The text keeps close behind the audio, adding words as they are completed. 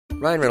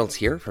Ryan Reynolds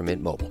here from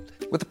Mint Mobile.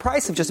 With the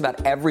price of just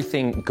about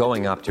everything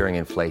going up during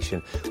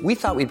inflation, we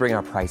thought we'd bring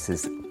our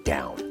prices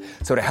down.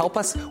 So to help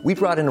us, we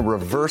brought in a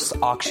reverse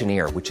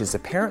auctioneer, which is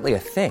apparently a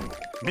thing.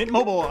 Mint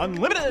Mobile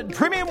Unlimited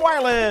Premium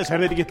Wireless. How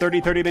to get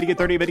 30, 30, bit to get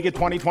 30, bit to get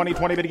 20, 20,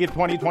 20, bit to get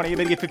 20, 20,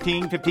 bit to get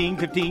 15, 15,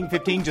 15,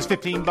 15, just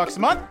 $15 a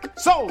month?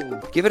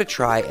 Sold! Give it a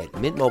try at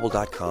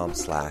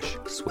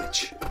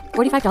mintmobile.com/switch.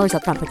 $45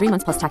 up front for 3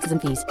 months plus taxes and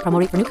fees. Promo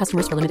rate for new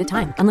customers for limited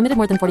time. Unlimited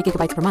more than 40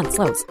 gigabytes per month.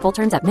 Slows full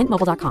terms at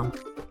mintmobile.com.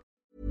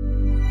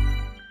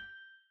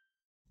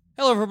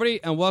 Hello,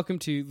 everybody, and welcome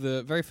to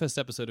the very first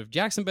episode of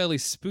Jackson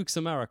Bailey's Spooks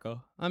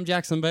America. I'm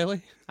Jackson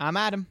Bailey. I'm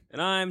Adam.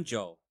 And I'm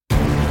Joel.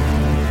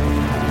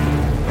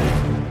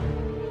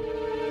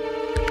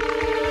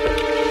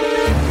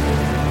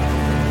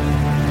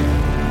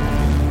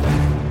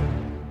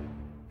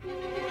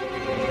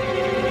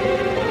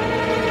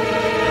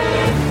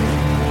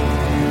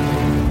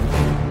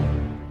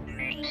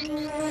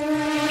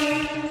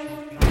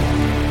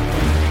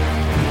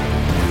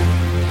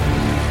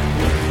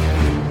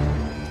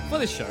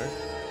 This show,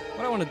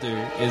 what I want to do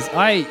is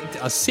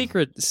a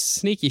secret,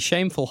 sneaky,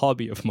 shameful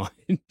hobby of mine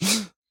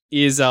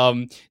is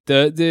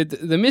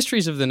the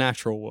mysteries of the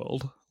natural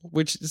world,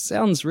 which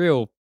sounds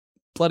real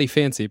bloody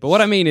fancy, but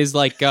what I mean is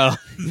like the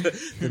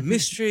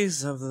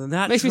mysteries of the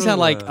natural makes me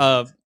sound like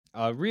world.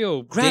 a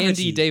real Gravity.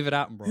 dandy David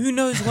Attenborough. Who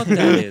knows what that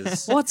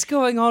is? What's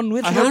going on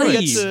with I heard you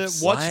leaves? get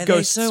to Why watch are they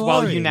ghosts so while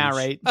orange? you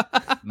narrate.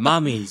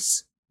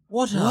 Mummies.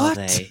 What are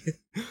they?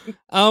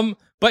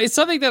 But it's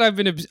something that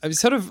I'm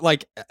sort of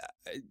like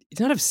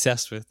not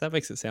obsessed with. That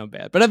makes it sound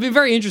bad, but I've been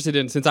very interested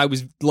in since I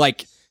was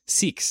like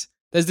 6.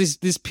 There's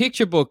this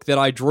picture book that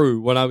I drew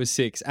when I was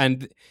 6,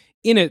 and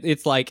in it,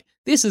 it's like,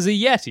 this is a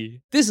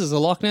Yeti, this is a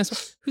Loch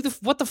Ness.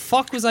 What the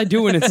fuck was I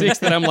doing at 6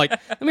 that I'm like,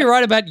 let me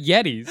write about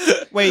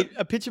Yetis? Wait,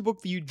 a picture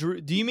book that you drew?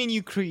 Do you mean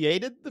you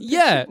created the picture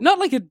Yeah, book? not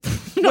like a.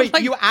 Not Wait,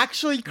 like, you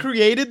actually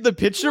created the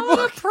picture not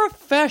book? a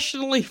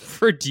professionally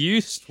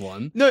produced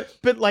one. No,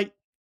 but like,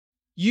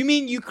 you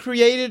mean you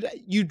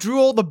drew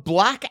all the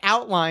black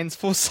outlines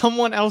for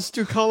someone else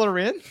to color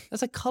in?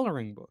 That's a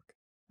coloring book.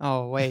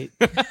 Oh, wait.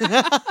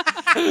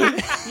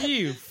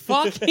 You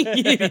fucking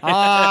idiot.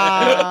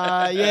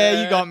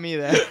 Yeah, you got me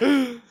there.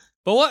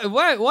 But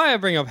why I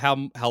bring up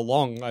how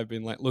long I've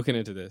been like looking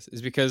into this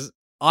is because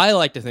I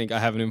like to think I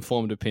have an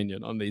informed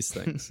opinion on these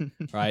things,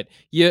 right?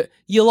 Your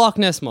Loch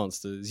Ness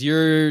monsters,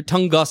 your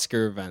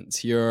Tunguska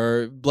events,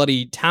 your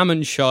bloody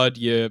Tamman Shud,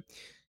 your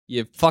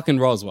fucking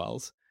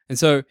Roswells. And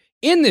so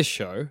in this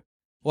show,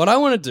 what I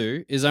want to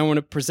do is I want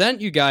to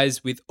present you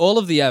guys with all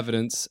of the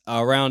evidence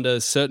around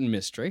a certain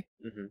mystery.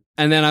 Mm-hmm.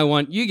 And then I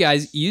want you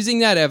guys using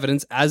that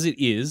evidence as it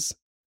is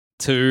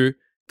to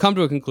come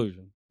to a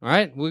conclusion. All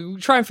right? We'll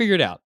try and figure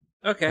it out.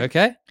 Okay.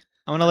 Okay?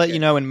 I want to let you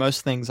know in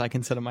most things I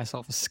consider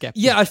myself a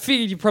skeptic. Yeah, I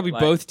figured you probably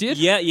Like, both did.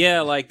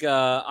 Yeah, like,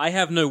 I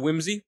have no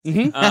whimsy.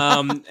 Mhm.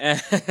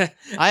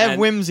 I have and-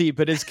 whimsy,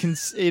 but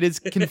it is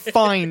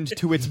confined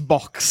to its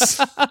box.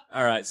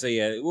 All right, so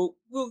yeah, we'll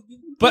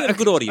But get a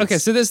good audience. Okay,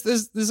 so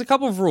there's a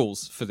couple of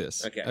rules for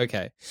this.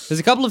 Okay. There's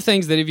a couple of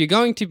things that if you're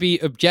going to be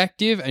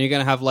objective and you're going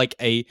to have like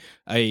a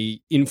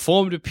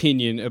informed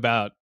opinion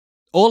about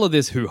all of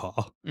this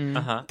hoo-ha,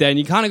 Uh-huh. then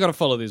you kind of got to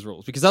follow these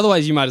rules because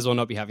otherwise you might as well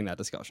not be having that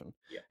discussion.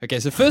 Yeah. Okay,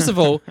 so first of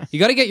all, you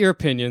got to get your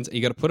opinions and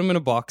you got to put them in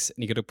a box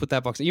and you got to put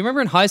that box. You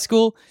remember in high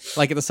school,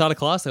 like at the start of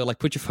class, they were like,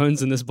 put your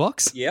phones in this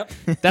box? Yep.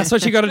 That's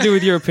what you got to do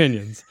with your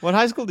opinions. What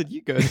high school did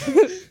you go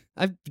to?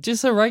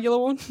 Just a regular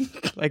one?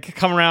 Like,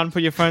 come around,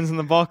 put your phones in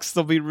the box,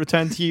 they'll be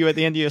returned to you at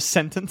the end of your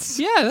sentence?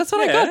 Yeah, that's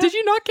what I Yeah. got. Did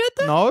you not get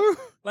that? No?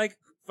 Like,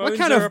 What phones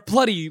kind are of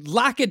bloody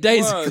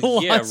lackadaisical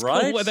Well, yeah, high school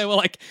right? where they were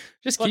like,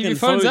 just keep fucking your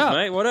phones out?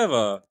 mate,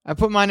 whatever. I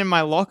put mine in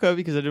my locker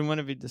because I didn't want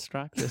to be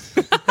distracted.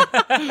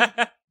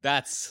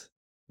 That's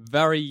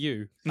very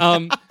you.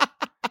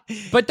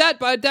 But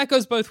that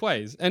goes both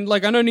ways. And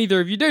like, I know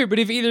neither of you do, but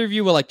if either of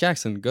you were like,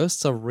 Jackson,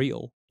 ghosts are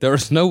real. There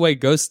is no way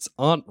ghosts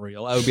aren't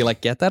real. I would be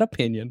like, get that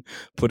opinion,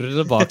 put it in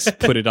a box,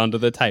 put it under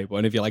the table.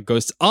 And if you're like,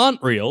 ghosts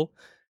aren't real,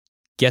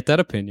 get that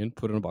opinion,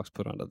 put it in a box,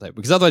 put it under the table.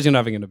 Because otherwise you're not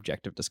having an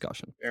objective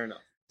discussion. Fair enough.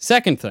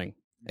 Second thing,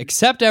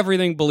 accept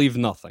everything, believe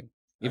nothing.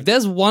 If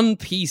there's one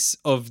piece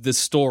of the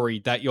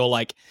story that you're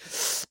like,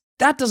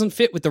 that doesn't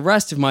fit with the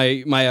rest of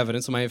my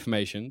evidence or my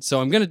information,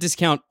 so I'm going to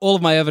discount all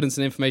of my evidence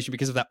and information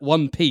because of that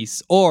one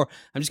piece, or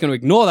I'm just going to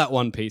ignore that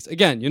one piece.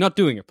 Again, you're not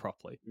doing it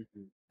properly.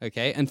 Mm-hmm.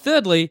 Okay? And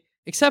thirdly,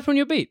 accept when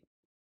you're beat.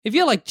 If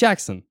you're like,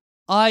 Jackson,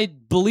 I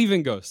believe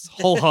in ghosts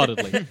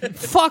wholeheartedly.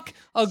 Fuck,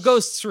 are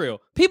ghosts real?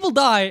 People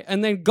die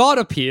and then God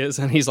appears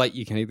and he's like,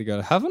 you can either go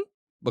to heaven,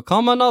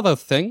 become another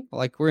thing,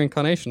 like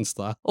reincarnation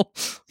style,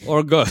 or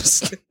a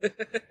ghost.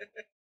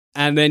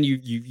 And then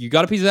you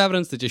got a piece of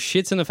evidence that just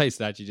shits in the face of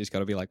that. You just got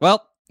to be like,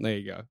 well, there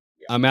you go.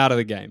 Yeah. I'm out of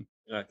the game.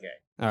 Okay.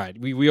 All right.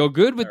 We all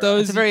good with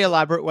those? It's a very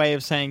elaborate way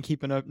of saying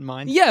keep an open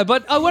mind. Yeah,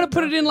 but I want to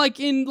put it in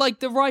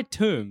the right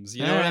terms.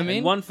 You know what I mean?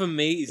 And one for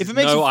me is If it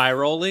makes no you- eye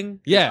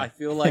rolling. Yeah. I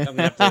feel like I'm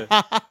going to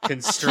have to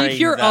constrain Keep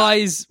your that.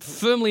 eyes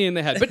firmly in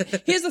the head.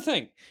 But here's the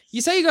thing.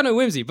 You say you got no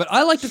whimsy, but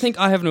I like to think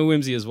I have no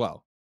whimsy as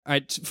well.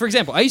 Right? For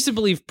example, I used to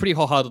believe pretty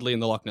wholeheartedly in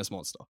the Loch Ness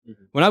Monster.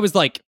 When I was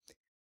like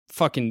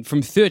fucking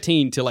from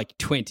 13 to like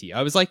 20,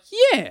 I was like,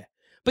 yeah.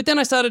 But then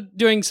I started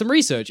doing some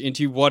research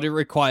into what it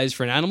requires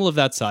for an animal of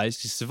that size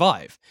to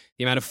survive,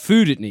 the amount of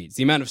food it needs,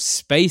 the amount of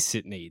space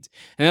it needs.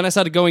 And then I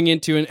started going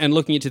into and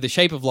looking into the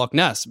shape of Loch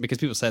Ness, because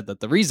people said that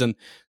the reason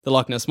the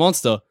Loch Ness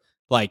Monster,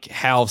 like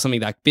how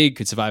something that big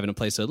could survive in a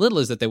place so little,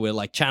 is that there were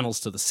like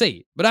channels to the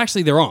sea. But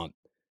actually there aren't.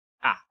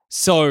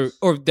 So,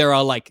 or there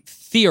are like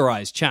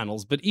theorized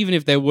channels, but even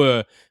if there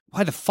were,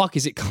 why the fuck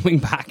is it coming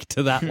back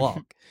to that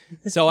loch?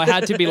 So I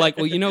had to be like,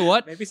 well, you know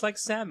what? Maybe it's like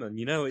salmon,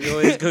 you know, it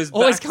always goes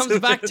Always back comes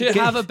back to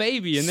have a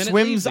baby and then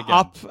Swims it leaves again.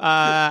 up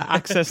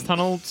access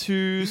tunnel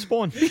to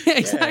spawn. Yeah,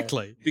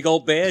 exactly. Big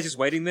old bear just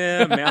waiting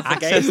there, mouth agape.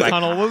 Access Like,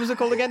 tunnel. What was it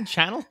called again?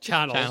 Channel?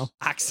 Channel.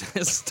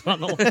 Access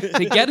tunnel.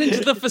 To get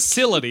into the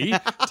facility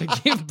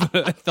to give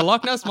birth, the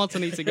Loch Ness Monster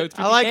needs to go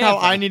through I like the how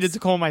air I vents. needed to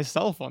call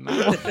myself on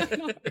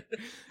that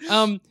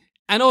one.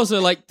 And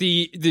also, like,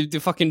 the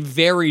fucking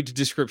varied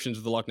descriptions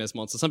of the Loch Ness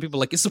Monster. Some people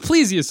are like, it's a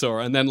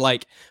plesiosaur. And then,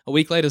 like, a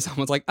week later,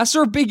 someone's like, I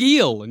saw a big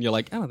eel. And you're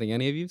like, I don't think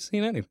any of you have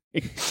seen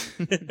anything.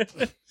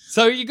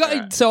 So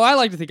so I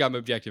like to think I'm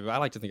objective. I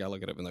like to think I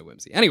look at it with no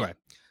whimsy. Anyway,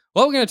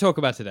 what we're going to talk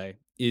about today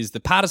is the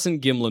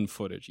Patterson-Gimlin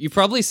footage. You've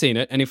probably seen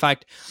it. And in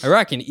fact, I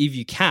reckon if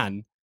you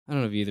can, I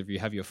don't know if either of you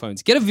have your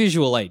phones, get a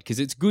visual aid, because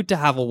it's good to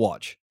have a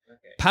watch.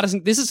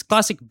 Patterson, this is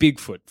classic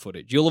Bigfoot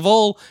footage. You'll have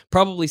all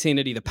probably seen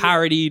it either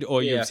parodied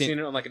or yeah, you've I've seen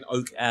it on like an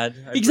oak ad.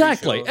 I'm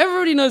Exactly. pretty sure.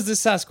 Everybody knows this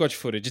Sasquatch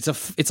footage.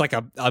 It's like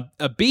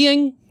a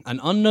being,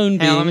 an unknown Hang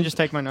being. on, let me just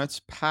take my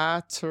notes.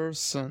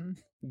 Patterson.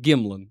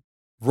 Gimlin.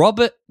 No,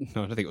 I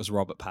don't think it was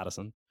Robert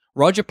Patterson.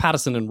 Roger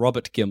Patterson and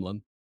Robert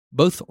Gimlin.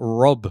 Both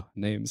Rob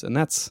names, and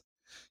that's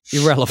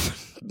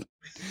irrelevant.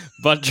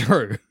 But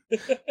true.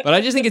 But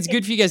I just think it's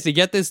good for you guys to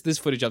get this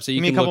footage up so you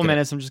Give me can a couple look at it.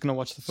 minutes. I'm just going to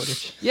watch the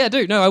footage. Yeah,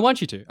 dude. No, I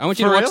want you to. I want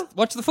you For to real?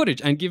 watch the footage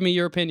and give me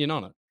your opinion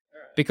on it.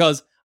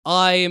 Because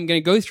I am going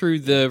to go through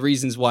the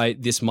reasons why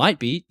this might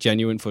be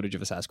genuine footage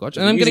of a Sasquatch.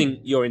 And I'm using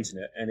going to... your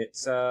internet, and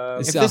it's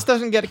If this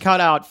doesn't get cut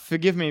out,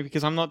 forgive me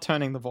because I'm not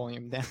turning the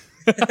volume down.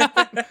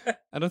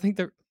 I don't think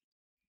they're...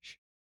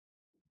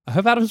 I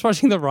hope Adam's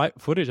watching the right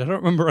footage. I don't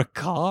remember a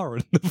car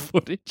in the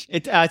footage.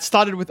 It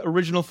started with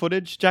original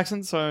footage,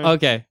 Jackson, so...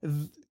 Okay.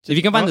 If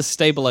you can find the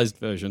stabilized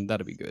version,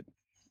 that'd be good.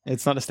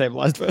 It's not a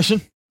stabilized version.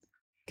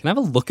 Can I have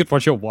a look at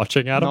what you're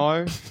watching, Adam?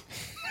 No.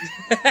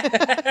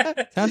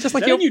 Sounds just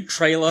like that you're... a new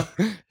trailer.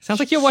 Sounds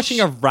like you're watching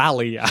a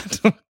rally,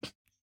 Adam.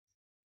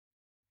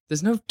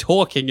 There's no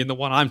talking in the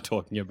one I'm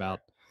talking about.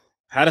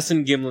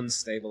 Patterson-Gimlin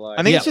stabilized.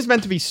 I think Yeah. it's just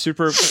meant to be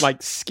super,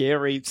 like,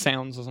 scary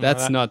sounds or something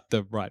That's like that. not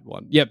the right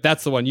one. Yep,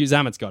 that's the one.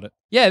 Zamet's got it.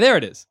 Yeah, there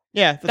it is.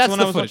 Yeah, that's the one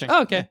I was footage. watching.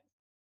 Oh, okay.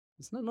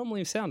 There's not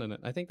normally a sound in it.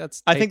 I think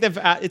that's... I think they've...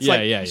 it's Yeah,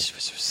 like... yeah.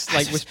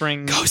 like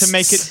whispering Ghosts. to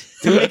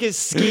make it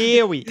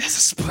scary. There's a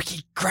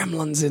spooky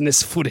gremlins in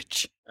this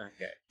footage.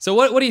 Okay. So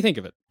what do you think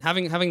of it?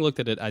 Having looked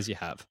at it as you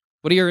have.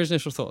 What are your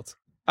initial thoughts?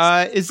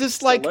 Is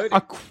this like loading. a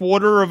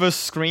quarter of a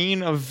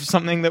screen of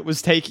something that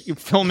was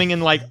filming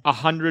in like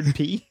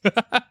 100p?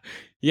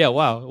 Yeah,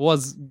 wow. It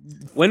was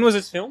When was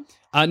it filmed?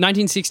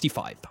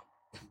 1965.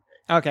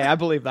 Okay, I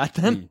believe that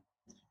then.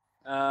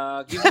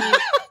 Give me...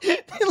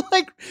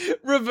 Like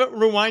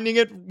rewinding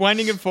it,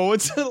 winding it forward,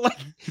 so like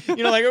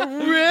like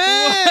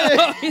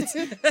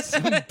It's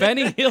some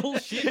Benny Hill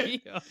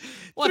shit here.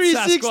 What's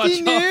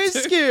 360 news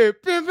Sasquatch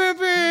scoop. Bing, bing,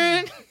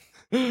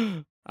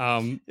 bing.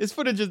 up to? This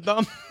footage is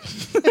dumb.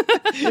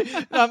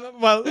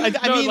 Well, I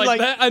No, mean, like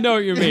that, I know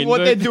what you mean. what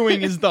but- they're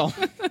doing is dumb.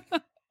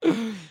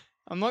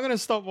 I'm not gonna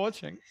stop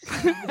watching.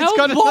 How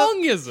got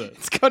long is it?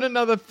 It's got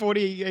another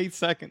 48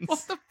 seconds.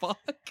 What the fuck?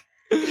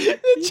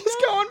 It's just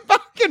going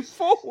back and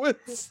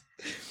forwards.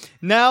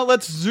 Now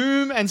let's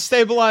zoom and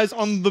stabilize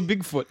on the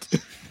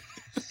Bigfoot.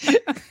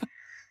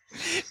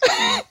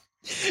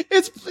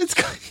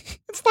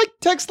 It's like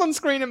text on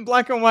screen in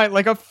black and white,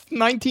 like a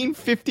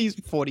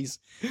 1950s, 40s,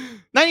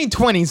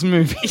 1920s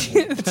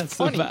movie. That's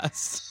funny. the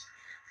best.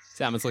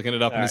 Salmon's looking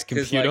it up on his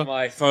Because computer. like,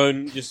 my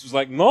phone just was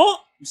like, no,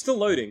 I'm still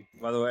loading,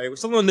 by the way.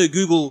 Someone on the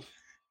Google...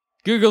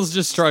 Google's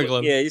just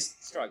struggling. Yeah, he's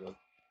struggling.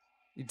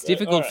 It's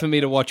difficult alright. for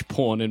me to watch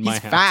porn in my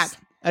He's house. fat.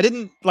 I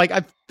didn't like.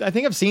 I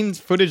think I've seen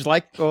footage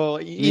like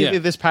or either Yeah.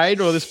 this parade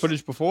or this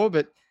footage before,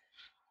 but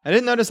I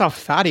didn't notice how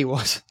fat he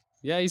was.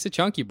 Yeah, he's a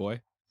chunky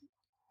boy.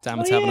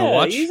 Salmon's Oh, having yeah, a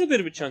watch. he's a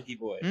bit of a chunky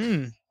boy.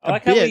 Mm, I a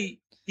like how bit.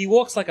 he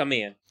walks like a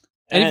man.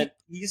 And And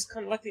he just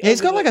kind of like the... Yeah, he's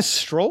got like a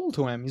stroll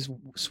to him. He's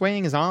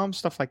swaying his arms,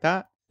 stuff like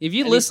that. If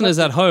you And he's listeners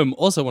at home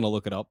also want to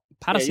look it up,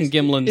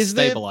 Patterson-Gimlin Is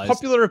the stabilized.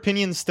 popular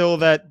opinion still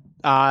that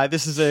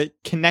this is a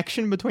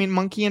connection between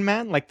monkey and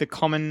man, like the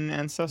common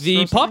ancestor?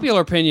 The popular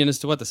opinion as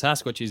to what the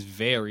Sasquatch is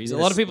varies. A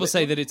lot of people Yes.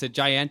 say that it's a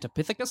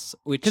Gigantopithecus,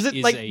 which because is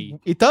it like a...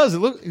 it does.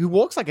 He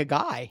walks like a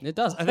guy. It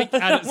does. I think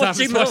Adam's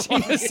Watching watching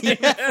the this.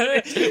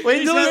 Yeah.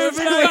 Wait till He's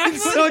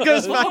it still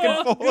goes back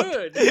and Oh,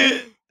 forth.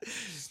 good.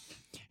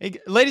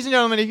 Ladies and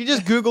gentlemen, if you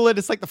just Google it,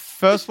 it's like the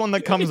first one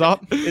that comes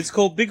up. It's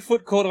called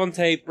Bigfoot caught on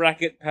tape,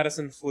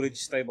 Patterson footage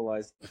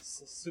stabilized.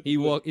 It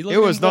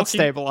was not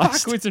stabilized.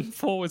 Backwards and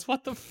forwards.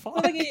 What the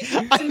fuck?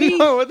 To me,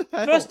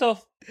 first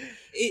off,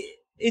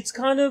 it's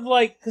kind of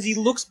like, because he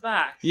looks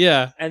back.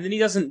 Yeah. And then he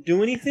doesn't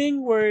do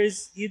anything,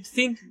 whereas you'd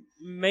think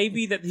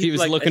maybe that if he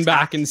was looking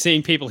back and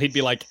seeing people, he'd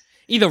be like,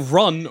 either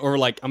run or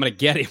like, I'm going to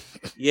get him.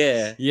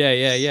 Yeah.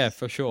 Yeah,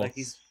 for sure. Like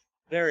he's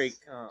very...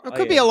 it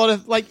could be a lot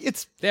of, like,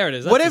 it's... There it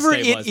is. That's whatever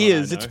it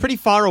is, it's pretty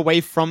far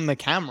away from the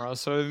camera,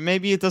 so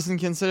maybe it doesn't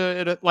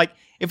consider it... Like,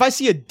 if I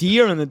see a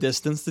deer in the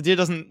distance, the deer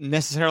doesn't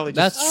necessarily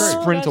just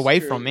sprint away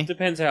from me.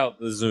 Depends how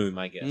the zoom,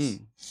 I guess.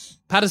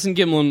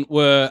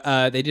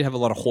 Patterson-Gimlin they did have a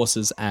lot of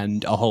horses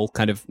and a whole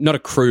kind of, not a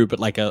crew, but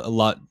like a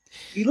lot...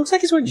 He looks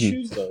like he's wearing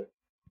shoes, though.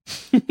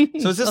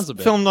 So is this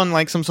filmed on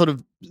like some sort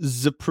of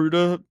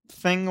Zapruder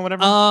thing or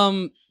whatever?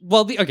 Well,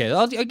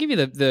 I'll give you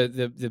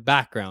the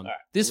background. Right.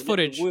 This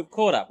footage, we've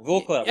caught up. We've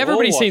all caught up.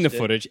 Everybody's seen the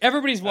footage.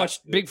 Everybody's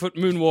watched Bigfoot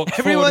moonwalk.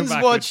 Everyone's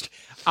watched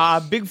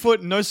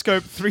Bigfoot no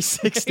scope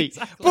 360.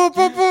 Exactly.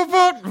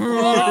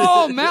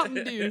 Oh,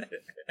 Mountain Dew.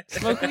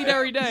 Smoke weed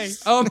every day.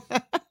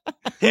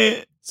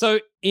 So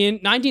in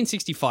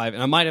 1965,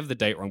 and I might have the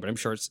date wrong, but I'm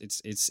sure it's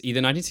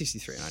either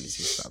 1963 or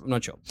 1965. I'm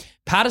not sure.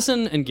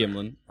 Patterson and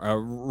Gimlin,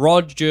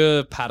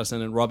 Roger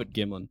Patterson and Robert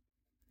Gimlin,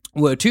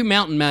 were two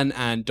mountain men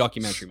and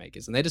documentary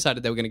makers, and they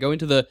decided they were going to go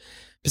into the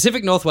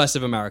Pacific Northwest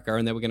of America,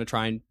 and they were going to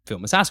try and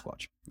film a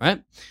Sasquatch,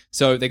 right?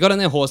 So they got on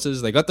their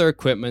horses, they got their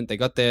equipment, they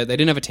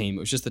didn't have a team, it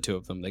was just the two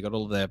of them. They got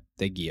all of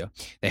their gear.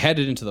 They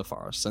headed into the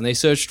forest, and they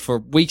searched for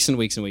weeks and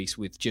weeks and weeks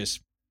with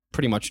just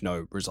pretty much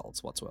no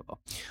results whatsoever.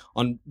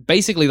 On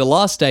basically the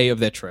last day of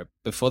their trip,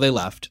 before they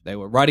left, they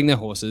were riding their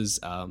horses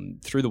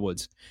through the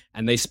woods,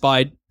 and they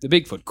spied the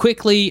Bigfoot.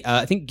 Quickly,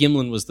 I think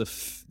Gimlin was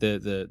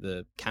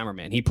the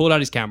cameraman. He pulled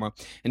out his camera,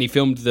 and he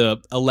filmed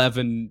the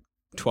 11,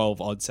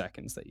 12 odd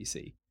seconds that you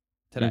see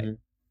today. Mm-hmm.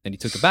 Then he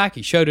took it back,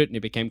 he showed it, and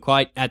it became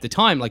quite, at the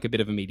time, like a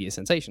bit of a media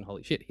sensation.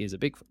 Holy shit, here's a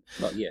Bigfoot.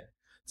 Well, yeah.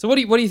 So what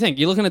do you think?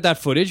 You're looking at that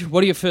footage.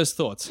 What are your first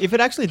thoughts? If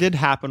it actually did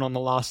happen on the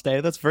last day,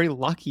 that's very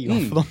lucky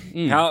of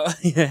them.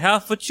 How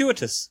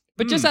fortuitous.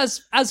 But just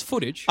as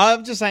footage.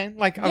 I'm just saying,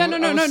 like...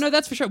 No,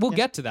 that's for sure. We'll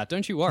get to that.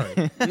 Don't you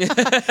worry.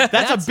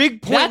 That's a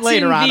big point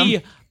later, Adam. That's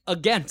in the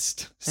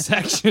against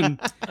section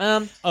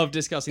of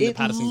discussing the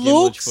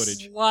Patterson-Gimlin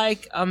footage. It looks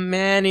like a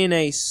man in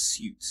a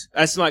suit.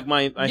 That's like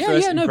my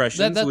first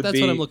impressions would that's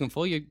be... what I'm looking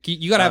for. You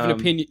got to have an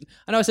opinion.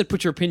 I know I said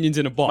put your opinions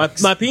in a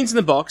box. My opinion's in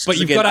the box. But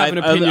you've got to have an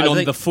opinion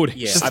on the footage.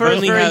 Yeah, the fur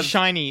is very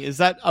shiny. Is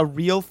that a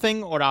real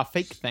thing or a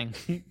fake thing?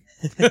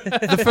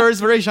 The fur is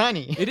very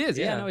shiny. It is,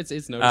 yeah. No, it's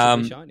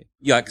noticeably shiny.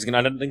 Yeah, because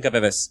I don't think I've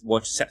ever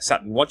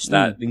sat and watched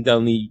that. I think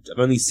I've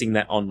only seen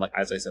that on, like,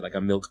 as I said, like a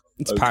milk.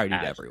 It's parodied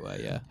ad. Everywhere,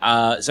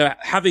 yeah. So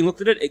having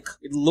looked at it,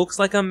 it looks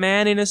like a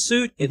man in a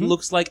suit. Mm-hmm. It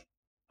looks like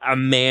a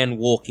man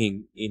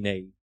walking in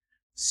a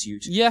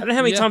suit. Yeah, I don't know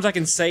how many times I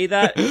can say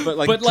that,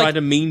 but try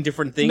to mean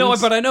different things. No,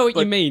 but I know what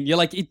you mean. You're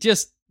like, it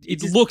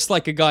looks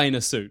like a guy in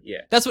a suit.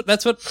 Yeah,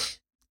 that's what.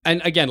 And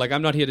again, like,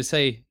 I'm not here to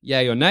say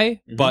yay or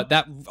nay, but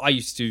that I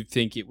used to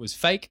think it was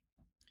fake.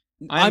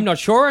 I'm not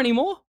sure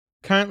anymore.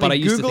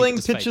 Currently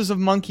Googling pictures of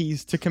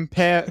monkeys to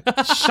compare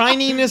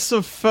shininess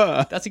of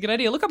fur. That's a good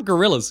idea. Look up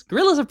gorillas.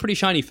 Gorillas have pretty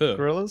shiny fur.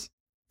 Gorillas?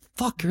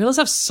 Fuck, gorillas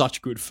have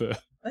such good fur.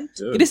 They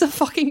do. It is a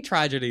fucking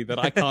tragedy that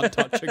I can't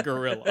touch a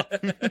gorilla.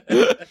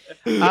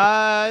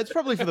 It's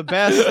probably for the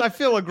best. I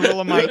feel a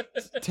gorilla might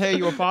tear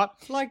you apart.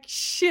 Like,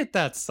 shit,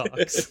 that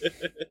sucks.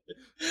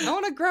 I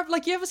want to grab,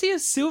 like, you ever see a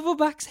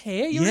silverback's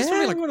hair? You're just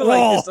really like, what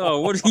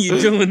are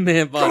you doing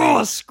there, buddy?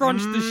 Oh,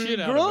 scrunch the shit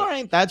out gorilla of it.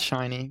 Ain't that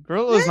shiny.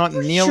 Gorilla is not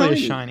nearly as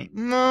shiny.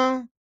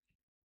 No,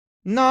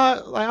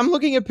 like, I'm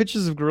looking at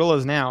pictures of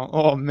gorillas now.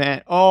 Oh,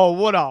 man. Oh,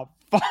 what a...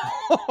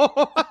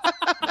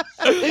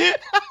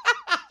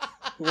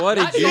 What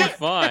did you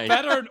find?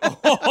 Better.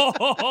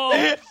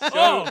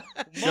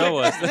 Show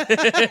us.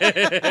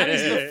 That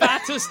is the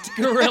fattest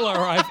gorilla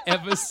I've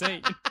ever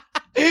seen.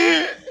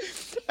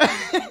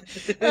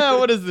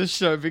 What has this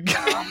show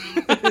become?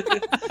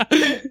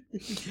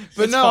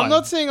 But no, fun. I'm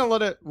not seeing a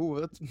lot of...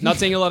 Not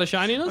seeing a lot of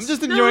shininess? I'm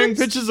just enjoying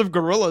pictures of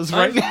gorillas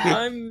right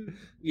now.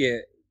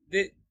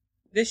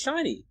 They're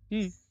shiny.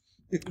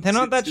 They're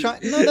not that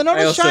shiny. No, they're not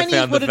as shiny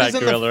as what it is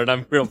in the... I also found the fat gorilla, and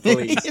I'm real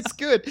pleased. It's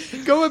good.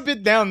 Go a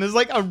bit down. There's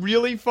like a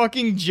really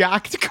fucking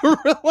jacked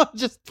gorilla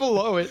just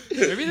below it.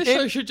 Maybe the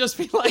show should just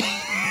be like...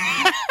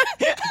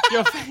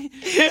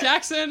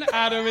 Jackson,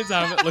 Adam, and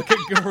Zamet look at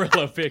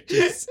gorilla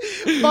pictures.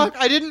 Fuck,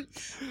 I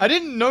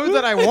didn't know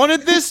that I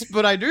wanted this,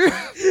 but I do.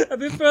 A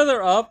bit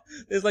further up,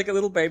 there's like a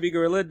little baby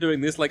gorilla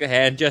doing this, like a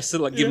hand gesture,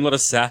 like giving a lot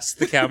of sass to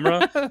the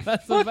camera.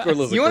 That's the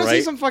best. You want to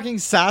see some fucking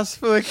sass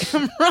for the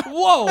camera?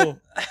 Whoa!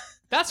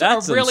 That's a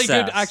really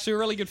good, actually a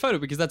really good photo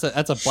because that's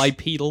a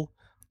bipedal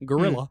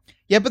gorilla.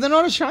 Yeah, but they're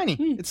not as shiny.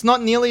 It's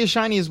not nearly as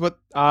shiny as what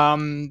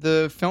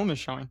the film is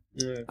showing.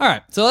 Yeah. All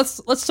right, so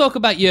let's talk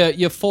about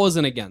your fors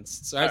and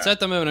againsts. All right, so at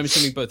the moment, I'm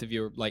assuming both of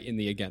you are like in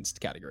the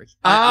against category.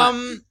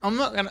 I'm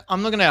not gonna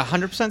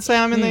 100% say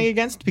I'm in the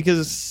against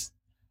because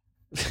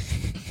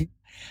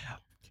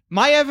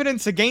My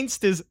evidence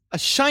against is a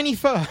shiny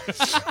fur.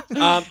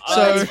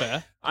 That's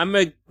fair.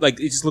 It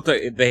just looked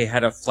like they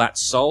had a flat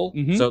sole,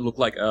 so it looked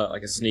like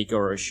a sneaker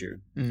or a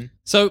shoe. Mm-hmm.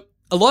 So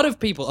a lot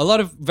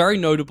of very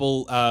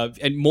notable,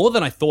 and more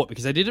than I thought,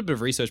 because I did a bit of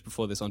research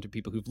before this onto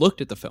people who've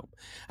looked at the film.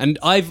 And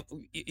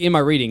in my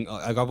reading,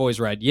 I've always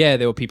read,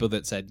 there were people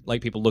that said,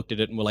 like, people looked at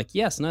it and were like,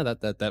 yes, no,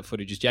 that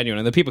footage is genuine.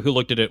 And the people who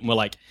looked at it and were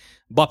like,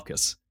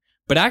 bupkis.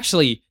 But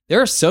actually,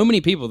 there are so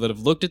many people that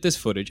have looked at this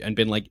footage and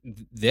been like,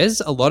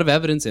 there's a lot of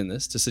evidence in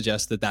this to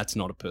suggest that that's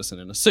not a person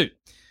in a suit.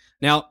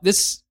 Now,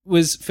 this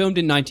was filmed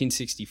in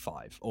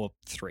 1965 or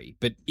 3,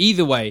 but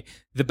either way,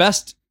 the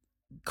best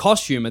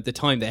costume at the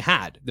time they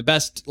had, the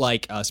best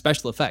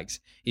special effects,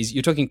 is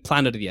you're talking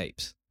Planet of the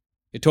Apes.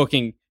 You're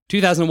talking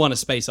 2001: A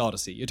Space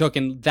Odyssey. You're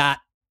talking that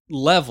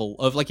level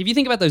of, like, if you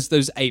think about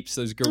those apes,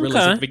 those gorillas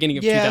at the beginning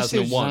of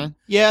 2001.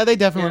 Yeah, they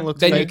definitely look.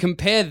 Then you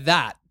compare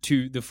that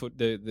to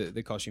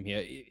the costume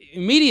here.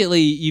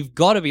 Immediately, you've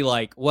got to be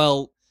like,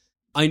 well,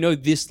 I know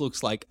this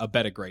looks like a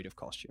better grade of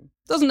costume.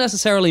 Doesn't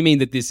necessarily mean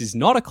that this is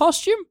not a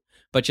costume,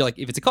 but you're like,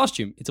 if it's a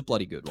costume, it's a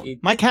bloody good one.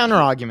 My counter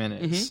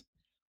argument is,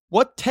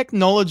 what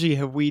technology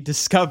have we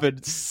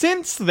discovered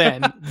since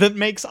then that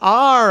makes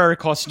our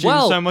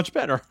costume so much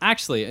better?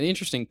 Actually, an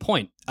interesting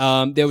point.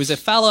 There was a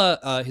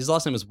fella, his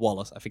last name was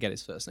Wallace, I forget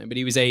his first name, but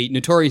he was a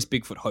notorious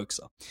Bigfoot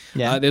hoaxer.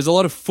 Yeah. There's a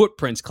lot of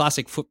footprints,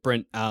 classic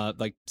footprint,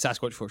 like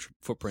Sasquatch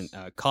footprint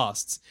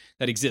casts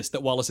that exist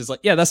that Wallace is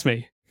like, yeah, that's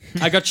me.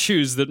 I got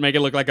shoes that make it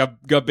look like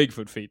I've got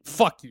Bigfoot feet.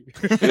 Fuck you.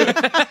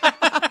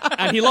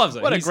 And he loves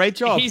it. What a great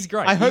job. He's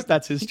great. I hope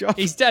that's his job.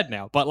 He's dead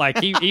now, but like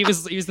he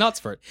was nuts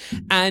for it.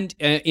 And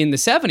in the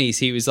 70s,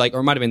 he was like, or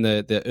it might have been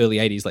the early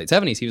 80s, late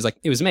 70s, he was like,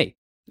 it was me.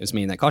 It was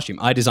me in that costume.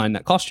 I designed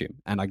that costume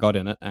and I got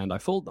in it and I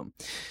fooled them.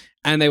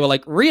 And they were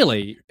like,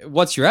 really?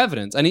 What's your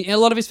evidence? And a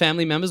lot of his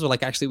family members were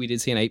like, actually, we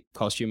did see an ape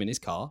costume in his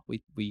car.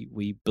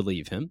 We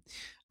believe him.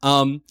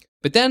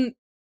 But then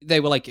they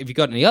were like, have you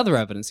got any other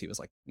evidence? He was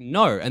like,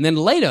 no. And then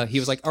later he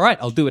was like, all right,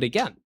 I'll do it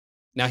again.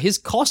 Now his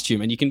costume,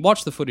 and you can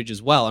watch the footage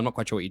as well. I'm not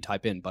quite sure what you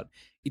type in, but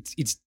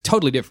it's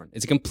totally different.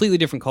 It's a completely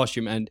different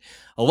costume. And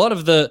a lot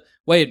of the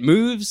way it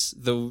moves,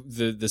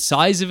 the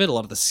size of it, a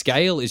lot of the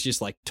scale is just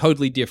like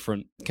totally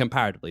different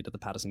comparatively to the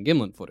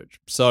Patterson-Gimlin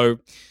footage. So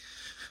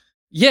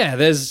yeah,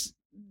 there's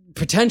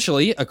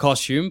potentially a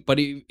costume, but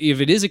if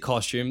it is a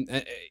costume,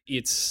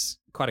 it's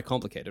quite a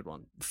complicated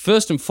one.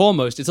 First and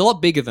foremost, it's a lot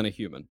bigger than a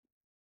human.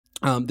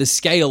 The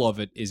scale of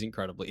it is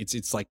incredible.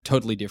 It's like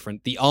totally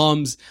different. The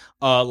arms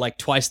are like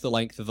twice the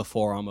length of the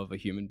forearm of a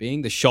human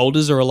being. The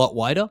shoulders are a lot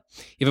wider.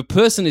 If a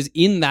person is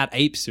in that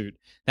ape suit,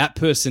 that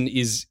person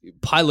is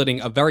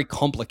piloting a very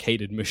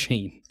complicated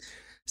machine.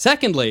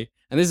 Secondly,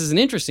 and this is an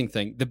interesting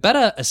thing, the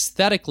better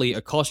aesthetically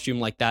a costume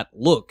like that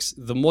looks,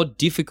 the more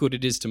difficult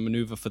it is to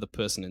maneuver for the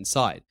person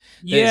inside.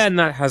 And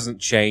that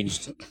hasn't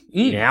changed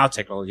in our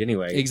technology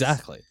anyway.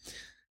 Exactly.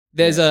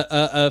 There's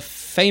a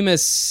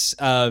famous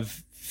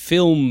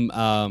film,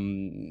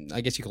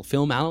 I guess you call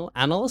film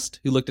analyst,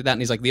 who looked at that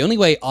and he's like, the only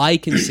way I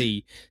can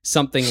see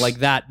something like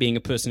that being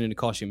a person in a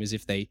costume is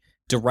if they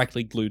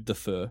directly glued the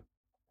fur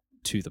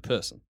to the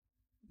person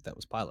that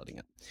was piloting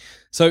it.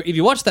 So if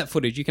you watch that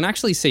footage, you can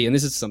actually see, and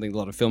this is something a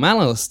lot of film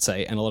analysts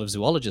say and a lot of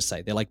zoologists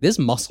say, they're like, there's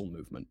muscle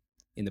movement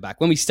in the back.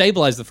 When we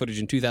stabilized the footage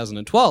in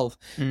 2012,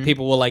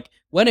 people were like,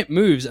 when it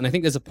moves, and I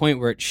think there's a point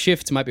where it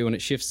shifts, might be when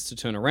it shifts to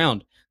turn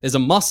around, there's a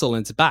muscle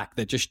in its back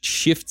that just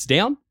shifts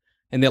down,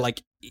 and they're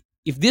like,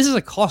 if this is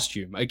a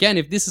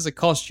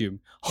costume,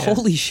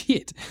 holy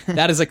shit,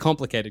 that is a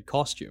complicated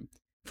costume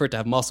for it to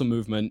have muscle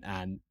movement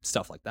and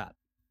stuff like that.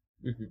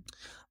 Mm-hmm.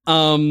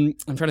 I'm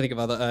trying to think of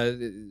other.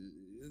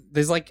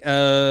 There's like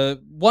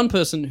one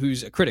person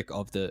who's a critic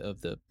of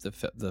the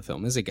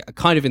film. There's a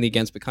kind of in the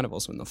against, but kind of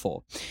also in the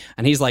for,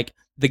 and he's like,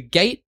 the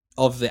gait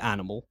of the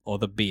animal or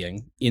the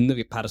being in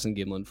the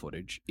Patterson-Gimlin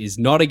footage is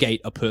not a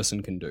gait a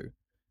person can do.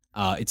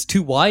 It's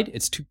too wide.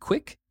 It's too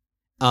quick.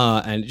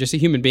 And just a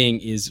human being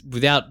is,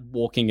 without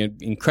walking an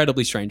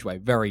incredibly strange way,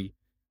 very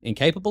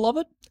incapable of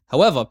it.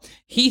 However,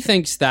 he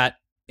thinks that,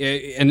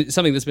 and it's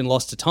something that's been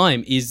lost to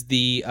time, is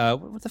the,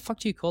 what the fuck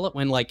do you call it?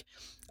 When, like,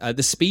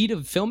 the speed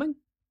of filming?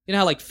 You know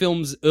how, like,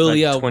 films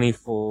earlier... Like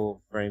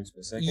 24 frames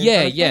per second?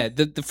 Yeah.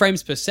 The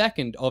frames per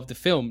second of the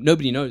film,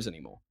 nobody knows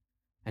anymore.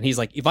 And he's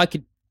like, if I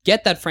could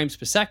get that frames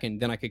per second,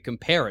 then I could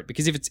compare it.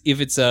 Because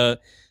if it's a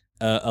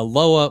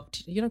lower...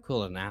 You don't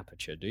call it an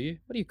aperture, do you?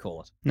 What do you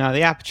call it? No,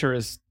 the aperture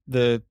is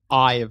the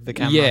eye of the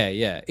camera.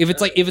 Yeah. If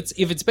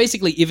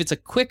it's a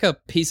quicker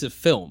piece of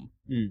film,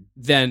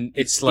 then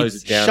it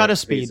slows it down. Shutter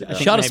speed.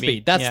 Shutter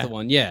speed. That's the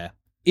one. Yeah.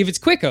 If it's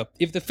quicker,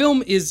 if the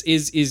film is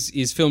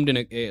filmed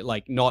in a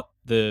like not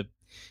the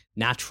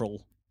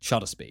natural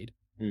shutter speed,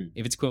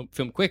 if it's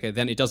filmed quicker,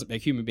 then it doesn't. A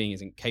human being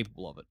isn't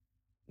capable of it.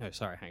 No,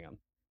 sorry, hang on.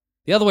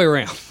 The other way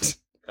around.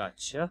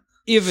 Gotcha.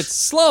 If it's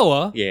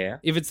slower, yeah.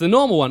 If it's the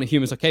normal one,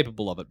 humans are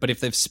capable of it. But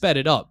if they've sped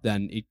it up,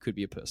 then it could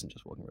be a person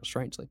just walking real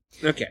strangely.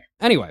 Okay.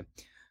 Anyway,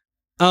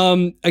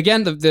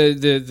 again,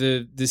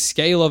 the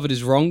scale of it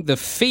is wrong. The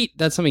feet,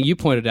 that's something you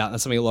pointed out.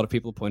 That's something a lot of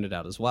people pointed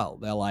out as well.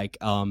 They're like,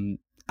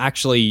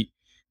 actually,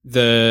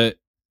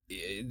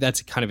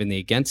 that's kind of in the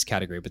against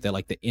category, but they're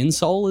like the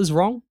insole is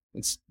wrong.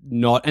 It's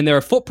not, and there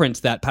are footprints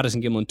that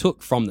Patterson-Gimlin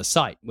took from the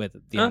site where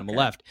the animal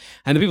left.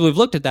 And the people who've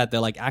looked at that, they're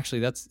like, actually,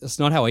 that's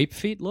not how ape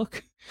feet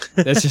look.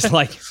 That's just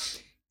like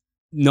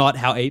not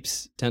how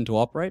apes tend to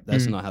operate.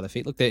 That's not how their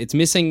feet look. It's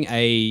missing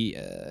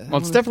a. Well,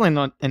 it's definitely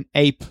not an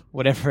ape,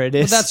 whatever it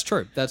is. Well, that's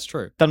true. That's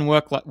true. Doesn't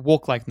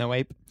walk like no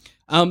ape.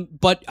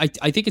 But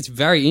I think it's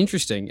very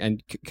interesting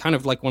and kind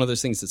of like one of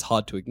those things that's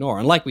hard to ignore.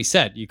 And like we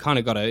said, you kind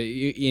of got to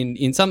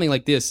in something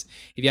like this,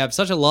 if you have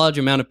such a large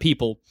amount of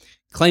people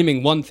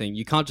claiming one thing,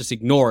 you can't just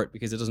ignore it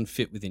because it doesn't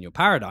fit within your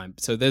paradigm.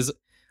 So there's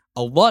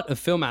a lot of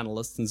film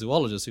analysts and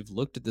zoologists who've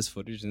looked at this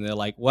footage and they're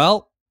like,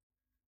 well,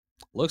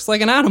 looks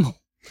like an animal.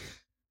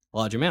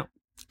 Large amount.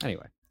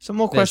 Anyway. Some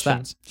more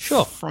questions.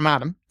 Sure. From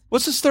Adam.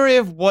 What's the story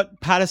of what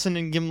Patterson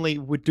and Gimli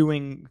were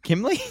doing?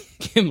 Gimli.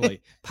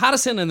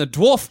 Patterson and the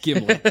dwarf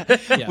Gimli.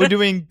 Yeah. Were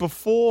doing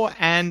before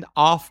and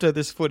after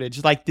this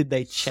footage. Like, did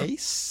they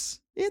chase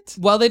it?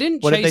 Well, they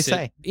didn't What chase did they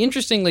say?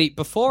 Interestingly,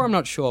 before I'm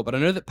not sure, but I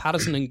know that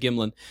Patterson and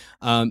Gimlin,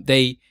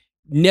 they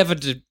never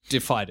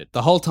defied it.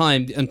 The whole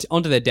time,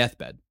 onto their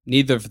deathbed,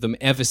 neither of them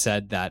ever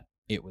said that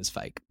it was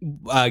fake.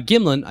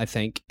 Gimlin, I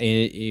think,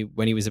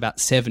 when he was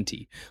about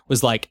 70,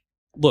 was like,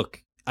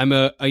 look, I'm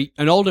an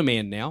older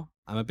man now.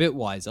 I'm a bit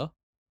wiser.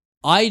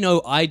 I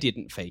know I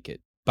didn't fake it,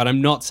 but I'm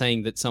not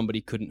saying that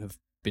somebody couldn't have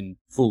been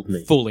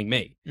fooling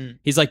me.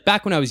 He's like,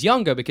 back when I was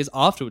younger, because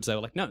afterwards they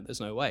were like, no,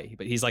 there's no way.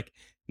 But he's like,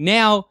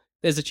 now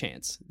there's a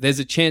chance. There's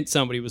a chance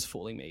somebody was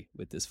fooling me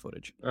with this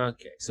footage.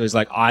 Okay. So he's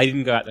like, I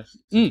didn't go out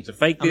to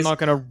fake this. I'm not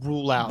going to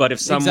rule out. But if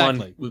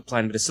someone was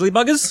playing with the silly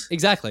buggers...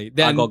 Exactly.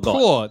 Then,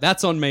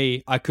 that's on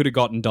me. I could have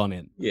gotten done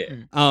in.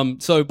 Yeah.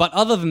 But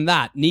other than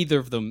that, neither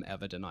of them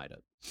ever denied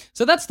it.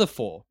 So that's the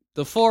 4.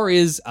 The 4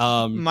 is...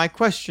 My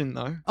question,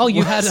 though... Oh,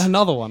 you had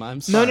another one.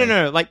 I'm sorry.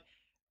 No. Like,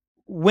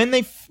 what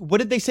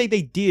did they say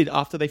they did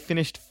after they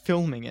finished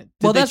filming it?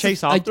 Did they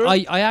chase after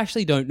it? I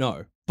actually don't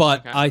know.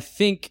 But I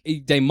think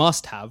they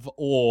must have,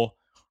 or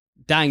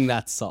dang,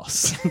 that's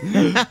sus.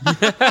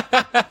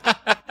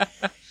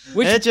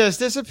 It just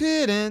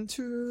disappeared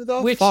into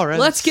the forest.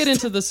 Let's get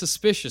into the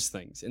suspicious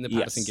things in the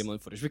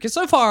Patterson-Gimlin footage. Because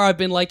so far I've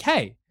been like,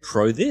 hey...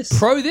 Pro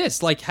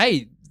this. Like,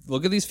 hey,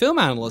 look at these film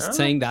analysts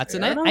saying that's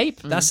an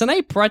ape. That's an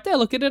ape right there.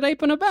 Look at it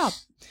aping about.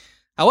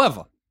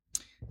 However,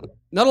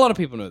 not a lot of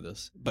people know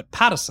this, but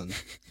Patterson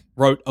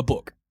wrote a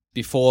book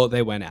before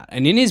they went out.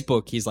 And in his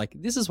book, he's like,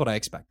 this is what I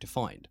expect to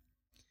find.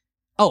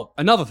 Oh,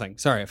 another thing.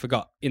 Sorry, I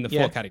forgot. In the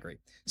 4 category.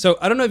 So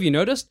I don't know if you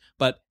noticed,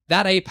 but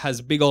that ape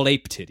has big old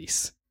ape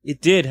titties.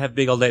 It did have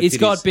big old ape titties. It's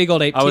got big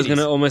old ape titties. I was going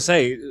to almost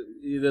say,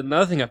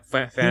 another thing I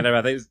found out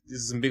about this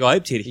is some big old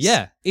ape titties.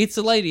 Yeah, it's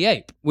a lady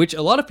ape, which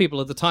a lot of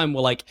people at the time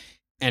were like,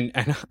 and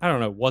I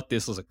don't know what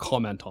this was a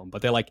comment on,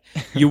 but they're like,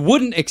 you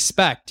wouldn't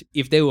expect,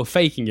 if they were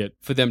faking it,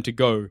 for them to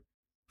go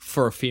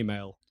for a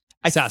female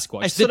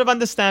Sasquatch. I sort of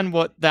understand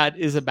what that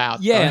is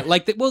about. Yeah,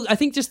 well, I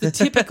think just the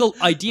typical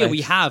idea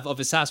we have of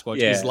a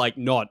Sasquatch is like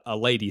not a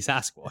lady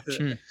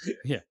Sasquatch.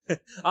 Yeah.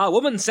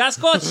 Woman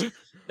Sasquatch?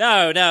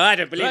 No, I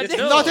don't believe it.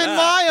 Not in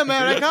my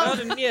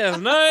America.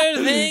 No,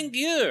 thank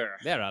you.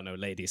 There are no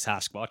lady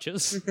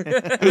Sasquatches.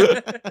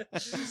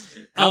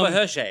 Cover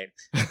her shame.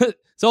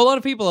 So a lot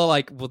of people are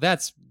like, well,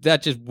 that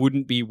just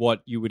wouldn't be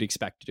what you would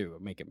expect to do,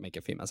 make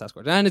a female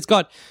Sasquatch. And it's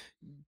got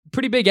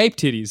pretty big ape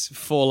titties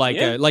for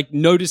like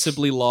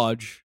noticeably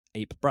large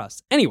ape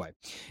breasts. Anyway,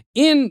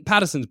 in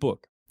Patterson's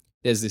book,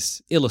 there's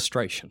this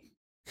illustration.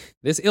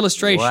 This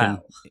illustration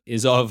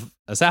is of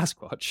a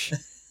Sasquatch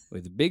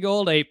with big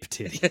old ape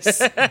titties.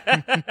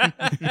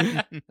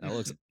 That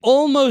looks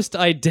almost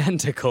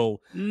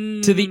identical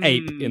to the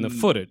ape in the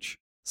footage.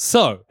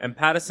 So, and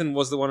Patterson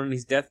was the one on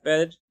his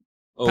deathbed?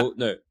 Oh,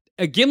 no.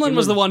 Gimlin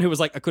was the one who was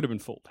like, I could have been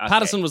fooled. Okay.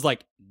 Patterson was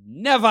like,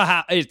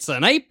 never it's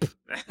an ape,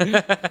 and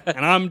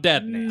I'm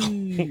dead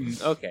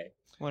now. Okay.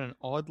 What an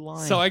odd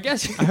line. So I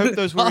guess I hope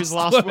those were his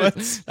last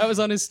words. That was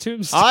on his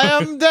tombstone. I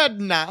am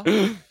dead now.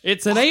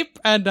 It's an ape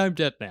and I'm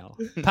dead now.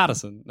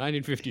 Patterson,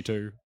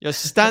 1952. You're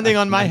standing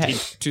on my head.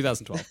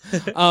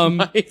 2012.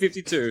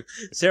 1952.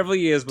 Several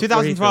years before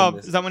 2012.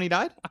 Is that when he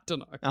died? I don't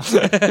know.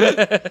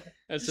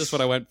 That's just what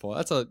I went for.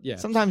 That's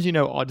Sometimes you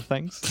know odd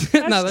things.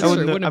 No, that's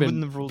true. I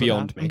wouldn't have ruled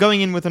beyond me. I'm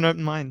going in with an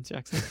open mind,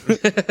 Jackson.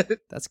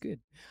 That's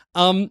good.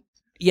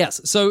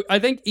 Yes, so I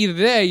think either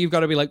there you've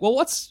got to be like, well,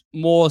 what's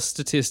more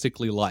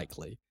statistically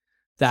likely?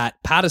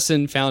 That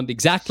Patterson found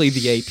exactly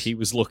the ape he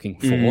was looking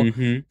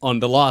for on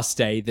the last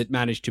day that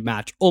managed to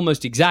match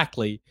almost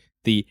exactly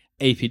the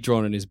ape he'd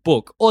drawn in his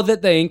book, or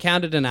that they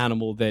encountered an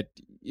animal that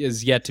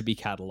is yet to be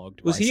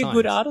catalogued. Was he a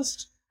good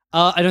artist?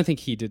 I don't think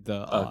he did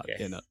the art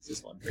in it.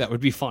 That would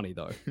be funny,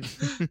 though.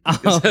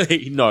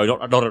 No,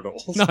 not at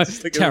all. No,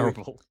 it's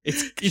terrible.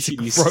 It's a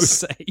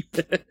gross ape.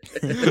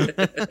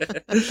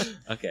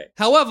 Okay.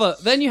 However,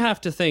 then you have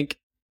to think,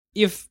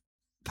 if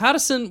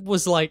Patterson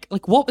was like,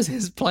 what was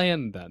his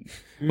plan then?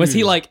 Was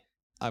he like,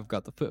 I've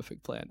got the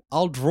perfect plan.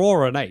 I'll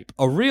draw an ape,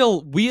 a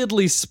real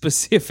weirdly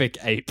specific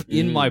ape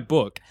in my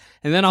book,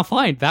 and then I'll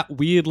find that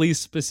weirdly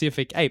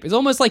specific ape. It's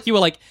almost like you were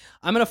like,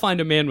 I'm going to find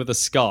a man with a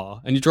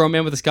scar, and you draw a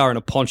man with a scar and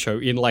a poncho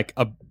in like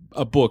a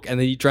book, and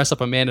then you dress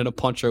up a man in a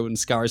poncho and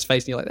scar his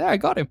face, and you're like, there, I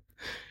got him.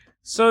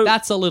 So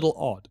that's a little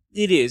odd.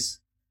 It is.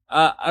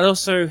 And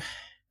also,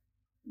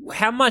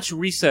 how much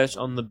research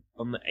on the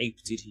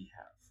ape did he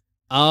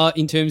have?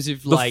 In terms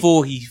of like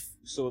before he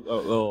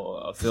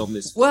filmed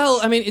this.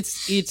 Well, I mean,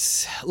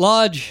 it's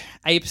large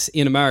apes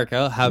in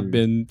America have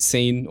been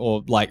seen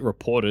or like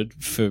reported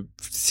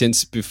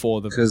since before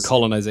the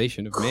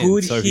colonization of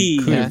man. So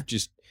he could have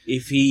just,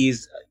 if he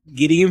is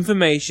getting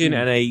information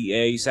and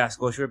a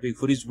Sasquatch or a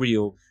Bigfoot is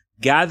real,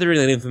 gathering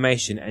that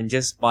information and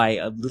just by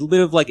a little bit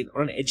of like an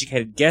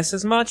uneducated guess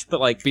as much, but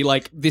like be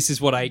like, this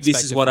is what I expect.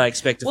 This is what I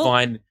expect to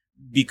find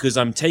because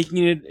I'm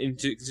taking it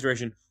into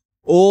consideration.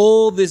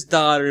 All this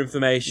data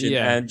information,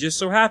 and just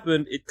so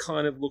happened, it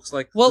kind of looks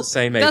like the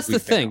same ape. That's the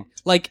thing.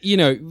 Like, you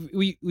know,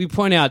 we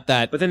point out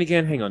that... But then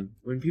again, hang on.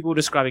 When people are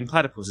describing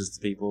platypuses to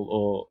people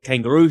or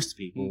kangaroos to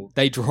people...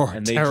 They draw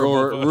it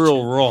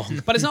real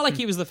wrong. But it's not like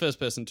he was the first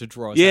person to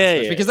draw a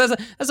Sasquatch. Because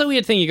that's a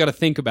weird thing you got to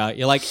think about.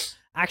 You're like,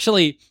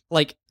 actually,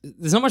 like,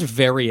 there's not much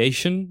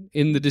variation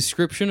in the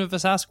description of a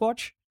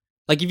Sasquatch.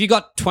 Like, if you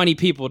got 20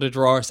 people to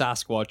draw a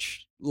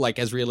Sasquatch, like,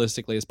 as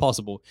realistically as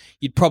possible,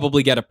 you'd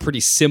probably get a pretty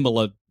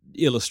similar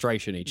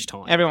illustration each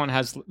time. Everyone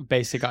has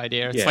basic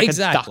idea. It's like a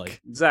duck.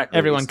 Exactly.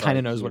 Everyone kind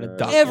of knows what a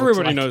duck Everybody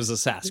looks like. knows a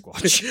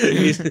Sasquatch.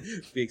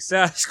 Big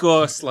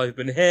Sasquatch,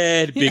 sloping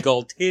head, big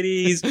old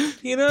titties.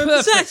 You know,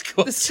 the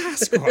Sasquatch. The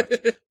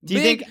Sasquatch. Do you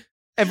think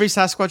every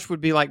Sasquatch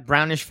would be like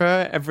brownish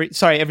fur? Every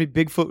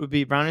Bigfoot would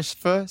be brownish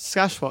fur?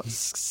 Sasquatch.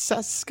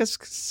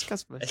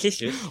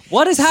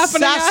 What is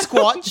happening?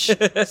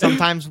 Sasquatch.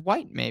 Sometimes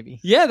white, maybe.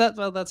 Yeah,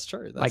 that's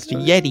true. That's true.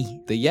 The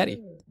Yeti. The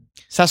Yeti.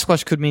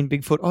 Sasquatch could mean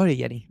Bigfoot or a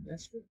Yeti.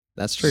 That's true.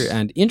 That's true.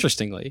 And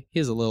interestingly,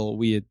 here's a little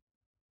weird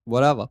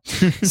whatever.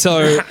 So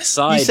you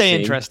say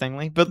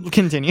interestingly, but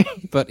continue.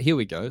 But here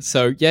we go.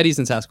 So Yetis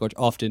and Sasquatch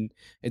often,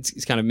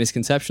 it's kind of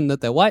misconception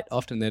that they're white.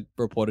 Often they're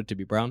reported to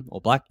be brown or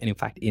black. And in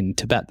fact, in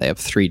Tibet, they have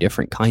 3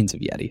 different kinds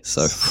of Yeti.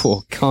 So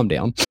calm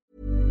down.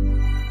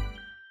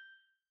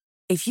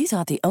 If you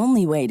thought the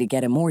only way to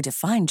get a more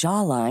defined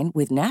jawline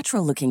with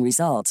natural-looking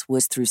results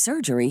was through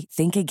surgery,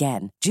 think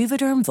again.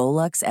 Juvederm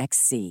Volux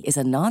XC is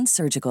a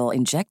non-surgical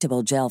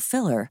injectable gel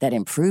filler that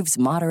improves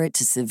moderate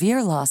to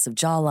severe loss of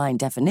jawline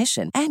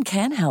definition and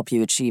can help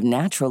you achieve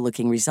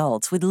natural-looking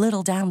results with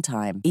little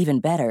downtime. Even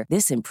better,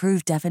 this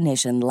improved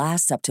definition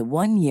lasts up to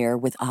 1 year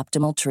with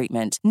optimal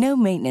treatment. No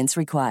maintenance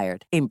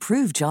required.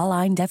 Improve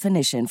jawline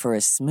definition for a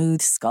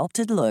smooth,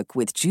 sculpted look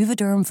with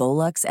Juvederm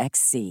Volux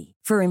XC.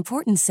 For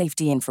important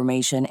safety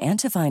information and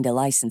to find a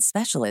licensed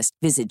specialist,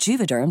 visit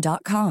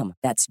Juvederm.com.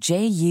 That's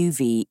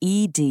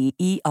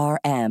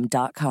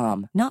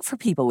JUVEDERM.com. Not for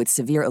people with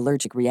severe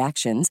allergic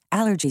reactions,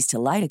 allergies to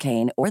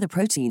lidocaine, or the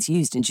proteins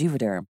used in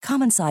Juvederm.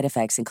 Common side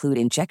effects include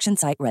injection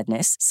site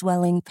redness,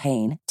 swelling,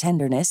 pain,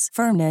 tenderness,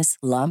 firmness,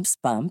 lumps,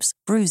 bumps,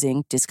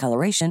 bruising,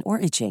 discoloration, or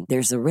itching.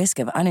 There's a risk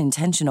of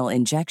unintentional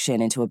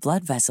injection into a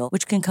blood vessel,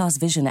 which can cause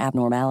vision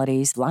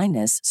abnormalities,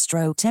 blindness,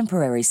 stroke,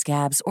 temporary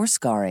scabs, or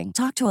scarring.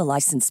 Talk to a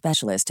licensed specialist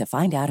to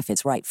find out if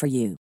it's right for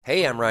you.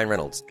 Hey, I'm Ryan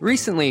Reynolds.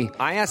 Recently,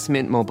 I asked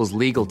Mint Mobile's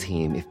legal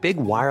team if big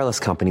wireless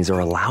companies are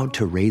allowed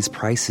to raise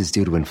prices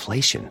due to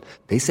inflation.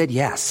 They said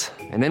yes.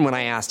 And then when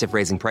I asked if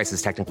raising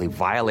prices technically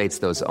violates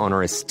those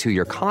onerous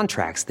 2-year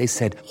contracts, they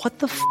said, what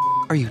the f***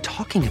 are you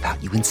talking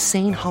about, you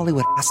insane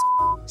Hollywood ass f-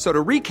 So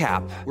to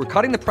recap, we're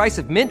cutting the price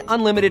of Mint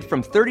Unlimited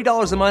from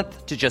 $30 a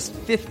month to just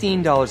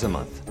 $15 a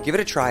month. Give it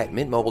a try at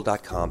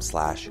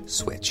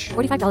mintmobile.com/switch.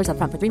 $45 up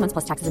front for 3 months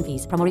plus taxes and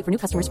fees. Promo rate for new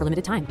customers for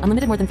limited time.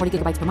 Unlimited more than 40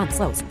 gigabytes per month.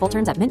 Slows full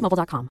terms at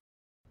mintmobile.com.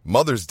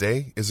 Mother's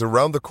Day is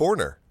around the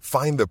corner.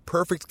 Find the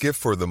perfect gift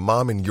for the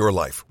mom in your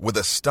life with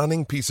a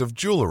stunning piece of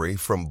jewelry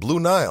from Blue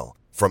Nile.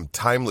 From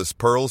timeless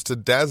pearls to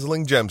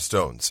dazzling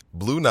gemstones,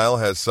 Blue Nile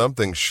has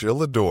something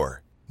she'll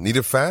adore. Need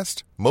it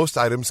fast? Most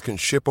items can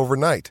ship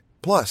overnight.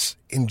 Plus,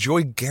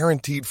 enjoy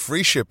guaranteed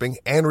free shipping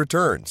and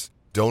returns.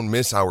 Don't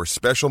miss our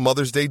special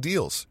Mother's Day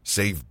deals.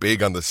 Save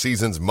big on the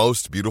season's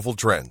most beautiful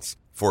trends.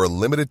 For a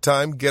limited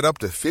time, get up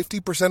to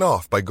 50%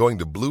 off by going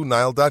to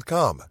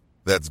BlueNile.com.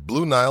 That's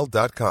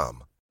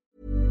BlueNile.com.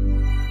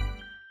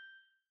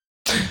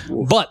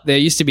 But there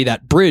used to be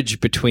that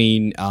bridge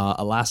between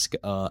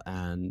Alaska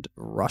and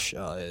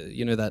Russia.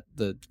 You know, that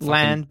the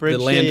land bridge.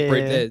 The land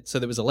bridge there. So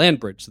there was a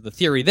land bridge. So the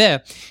theory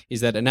there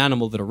is that an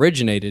animal that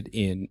originated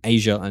in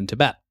Asia and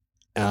Tibet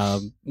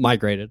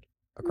migrated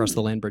across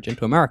the land bridge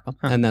into America,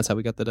 and that's how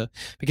we got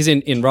because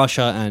in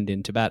Russia and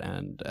in Tibet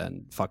and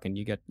fucking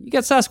you get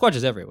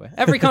Sasquatches everywhere.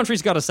 Every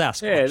country's got a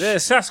Sasquatch. Yeah,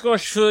 there's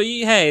Sasquatch for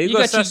you. Hey, you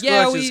got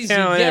Sasquatches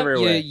counting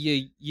everywhere.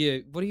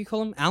 You what do you call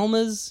them?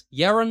 Almas,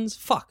 Yarans.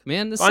 Fuck,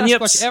 man, there's Bunyips.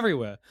 Sasquatch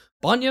everywhere.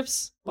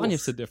 Bunyips.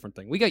 Bunyips a different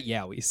thing. We got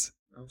Yowies.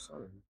 I'm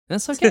sorry.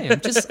 That's okay.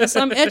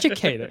 I'm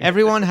educated.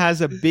 Everyone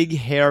has a big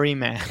hairy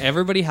man.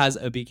 Everybody has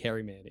a big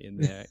hairy man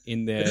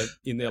in their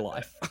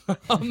life.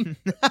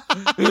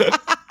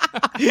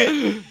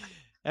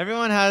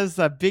 Everyone has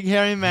a big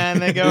hairy man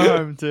they go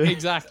home to.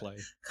 Exactly.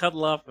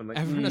 Cuddle up and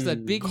everyone has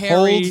that big Cold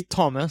hairy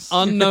Thomas.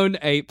 unknown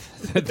ape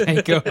that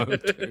they go home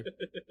to.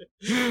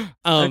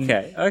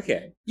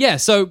 Okay. Yeah,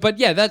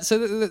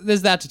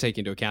 there's that to take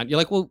into account. You're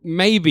like, well,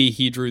 maybe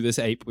he drew this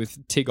ape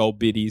with tig old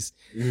biddies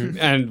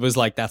and was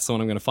like, that's the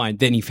one I'm going to find.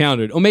 Then he found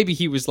it. Or maybe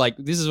he was like,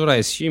 this is what I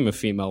assume a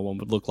female one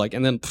would look like.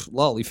 And then,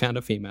 lol, he found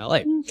a female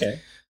ape.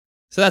 Okay.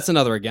 So that's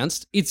another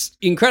against. It's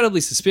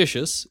incredibly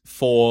suspicious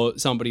for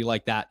somebody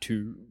like that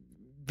to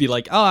be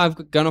like, oh, I'm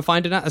going to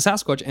find a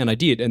Sasquatch. And I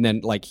did. And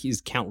then, like,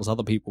 he's countless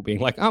other people being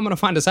like, I'm going to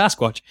find a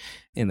Sasquatch.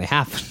 And they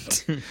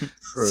haven't.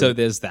 So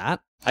there's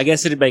that. I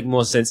guess it'd make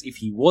more sense if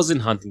he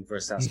wasn't hunting for a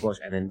Sasquatch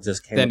and then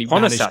just came then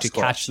upon a Sasquatch. Then he managed to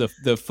catch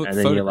the foot and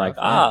then photograph. You're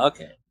like,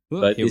 okay.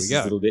 Well, but here this we go.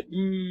 is a little bit...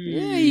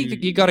 Yeah,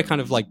 you got to kind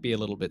of like be a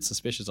little bit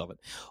suspicious of it.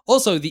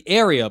 Also, the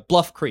area,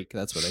 Bluff Creek,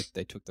 that's where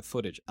they took the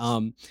footage.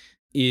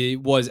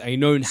 It was a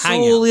known it's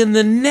hangout. all in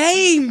the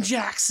name,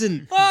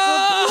 Jackson. What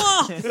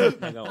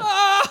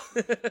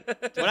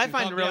I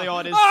find really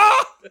odd is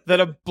that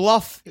a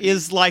bluff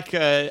is like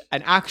an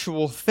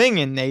actual thing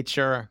in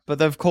nature, but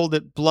they've called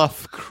it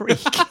Bluff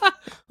Creek.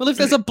 Well, if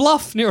there's a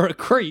bluff near a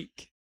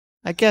creek,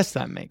 I guess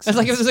that makes sense. it's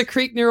like if there's a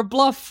creek near a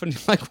bluff, and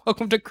you're like,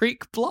 welcome to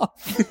Creek Bluff.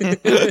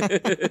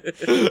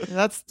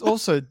 That's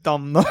also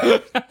dumb,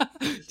 though.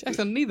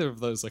 Jackson, neither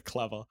of those are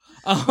clever.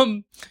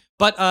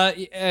 But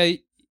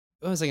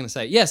what was I going to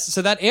say? Yes,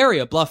 so that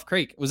area, Bluff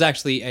Creek, was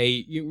actually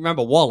you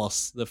remember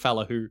Wallace, the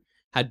fella who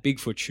had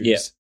Bigfoot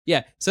shoes?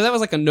 Yeah, so that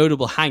was like a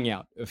notable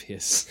hangout of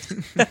his.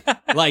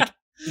 Like,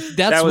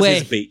 that was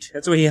his beat.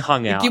 That's where he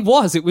hung out. It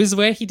was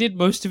where he did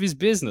most of his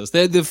business.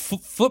 The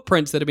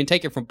footprints that had been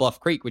taken from Bluff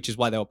Creek, which is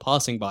why they were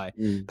passing by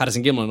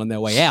Patterson-Gimlin on their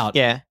way out.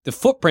 Yeah. The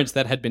footprints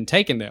that had been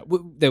taken there,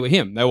 they were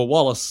him. They were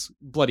Wallace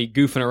bloody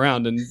goofing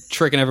around and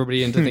tricking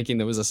everybody into thinking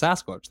there was a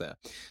Sasquatch there.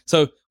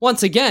 So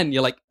once again,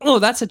 you're like, oh,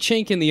 that's a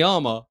chink in the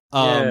armor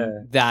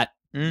that,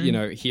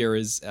 here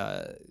is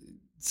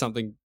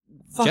something.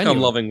 Fuck, genuine.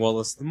 I'm loving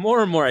Wallace. The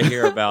more and more I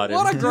hear about him.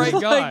 What a great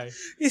guy.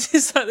 He's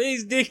just like,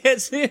 these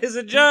dickheads, there's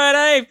a giant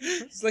ape.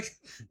 He's like,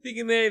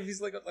 thinking there, if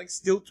he's like got like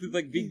stilts with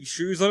like big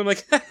shoes on him,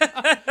 like,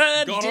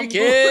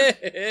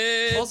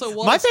 dickhead. Also,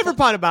 my favorite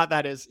part about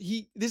that is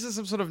this is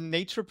some sort of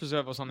nature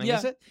preserve or something,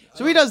 is it?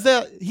 So he does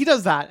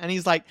that, and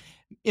he's like,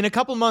 in a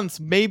couple months,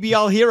 maybe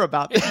I'll hear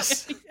about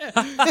this. You're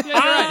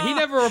right. He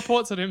never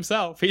reports it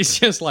himself. He's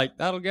just like,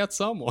 that'll get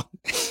someone.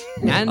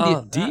 And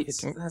it did.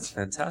 That's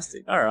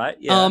fantastic. All right.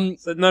 Yeah.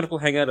 So notable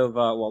hangout of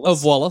Wallace.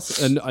 Of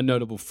Wallace, a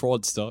notable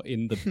fraudster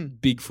in the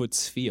Bigfoot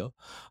sphere.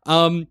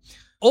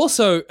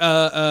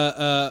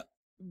 Also,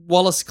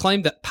 Wallace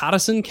claimed that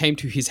Patterson came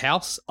to his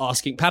house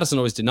asking. Patterson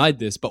always denied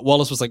this, but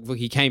Wallace was like, well,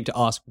 he came to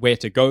ask where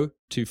to go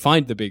to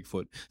find the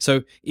Bigfoot.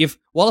 So if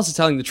Wallace is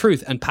telling the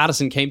truth and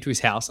Patterson came to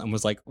his house and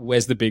was like,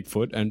 where's the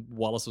Bigfoot? And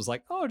Wallace was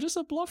like, oh, just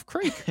a Bluff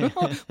Creek.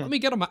 Let me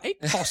get on my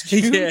ape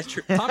costume. Yeah,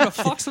 true. Time to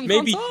fuck some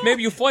maybe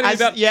you'll find him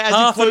about as he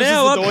half an closes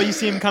hour. the door, you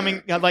see him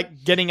coming,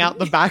 like getting out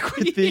the back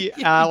with the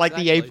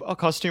the ape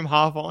costume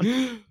half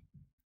on.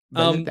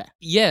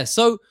 Yeah,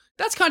 so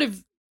that's kind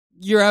of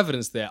your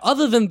evidence there,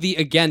 other than the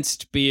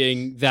against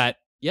being that.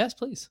 Yes,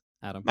 please,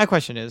 Adam. My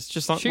question is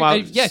just Shoot,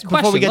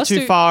 before we get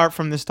too far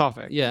from this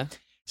topic. Yeah.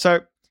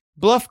 So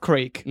Bluff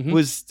Creek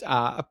was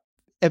a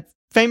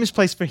famous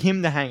place for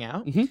him to hang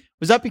out.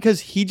 Was that because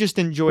he just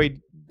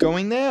enjoyed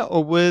going there,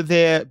 or were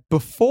there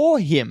before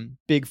him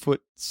Bigfoot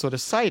sort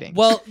of sightings?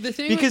 Well, the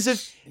thing because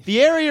if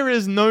the area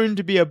is known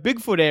to be a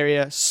Bigfoot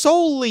area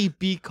solely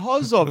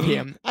because of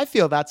him, I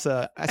feel that's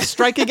a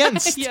strike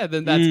against. Yeah,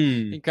 then that's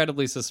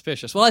incredibly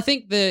suspicious. Well, I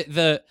think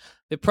the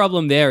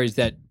problem there is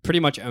that pretty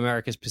much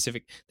America's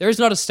Pacific. There is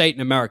not a state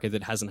in America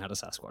that hasn't had a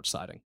Sasquatch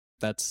sighting.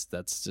 That's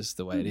just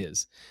the way it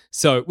is.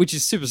 So, which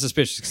is super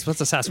suspicious because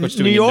what's a Sasquatch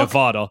doing in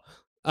Nevada?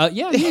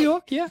 Yeah, New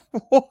York, yeah.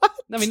 What?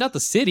 I mean, not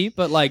the city,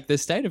 but like the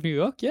state of New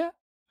York, yeah.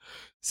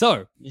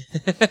 So,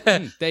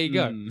 there you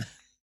go.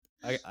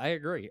 I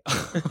agree.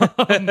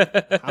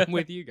 I'm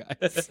with you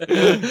guys.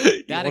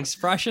 That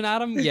expression,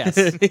 Adam, yes.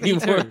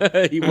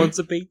 He wants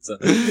a pizza.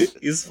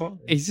 He's fine.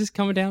 He's just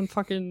coming down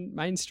fucking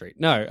Main Street.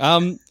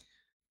 No,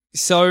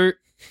 so...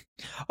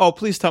 Oh,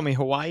 please tell me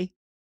Hawaii.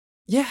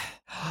 Yeah,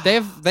 they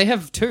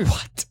have two.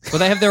 What? Well,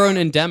 they have their own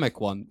endemic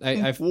one.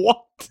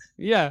 What?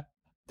 Yeah.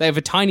 They have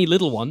a tiny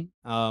little one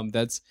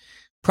that's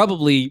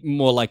probably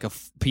more like a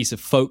piece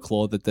of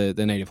folklore that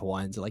the native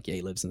Hawaiians are like, yeah,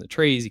 he lives in the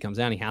trees, he comes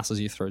down, he hassles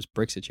you, throws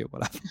bricks at you,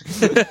 whatever.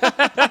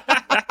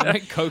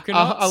 Right?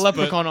 Coconuts. A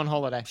leprechaun on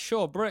holiday.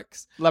 Sure,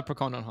 bricks.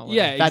 Leprechaun on holiday.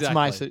 Yeah, That's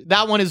exactly.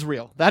 that one is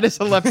real. That is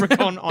a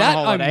leprechaun on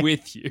holiday. I'm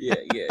with you.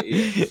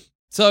 Yeah.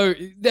 So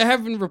there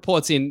have been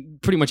reports in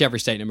pretty much every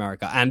state in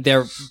America, and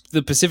they're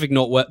the Pacific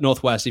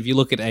Northwest. If you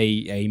look at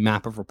a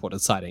map of reported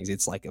sightings,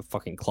 it's like a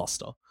fucking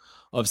cluster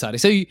of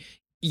sightings. So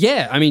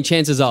yeah, I mean,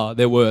 chances are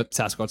there were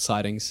Sasquatch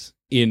sightings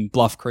in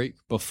Bluff Creek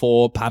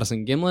before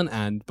Patterson-Gimlin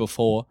and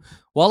before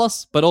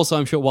Wallace, but also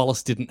I'm sure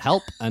Wallace didn't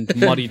help and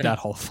muddied that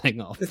whole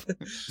thing up.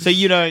 So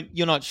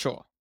you're not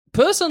sure?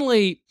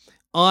 Personally,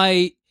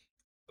 I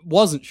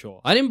wasn't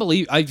sure. I didn't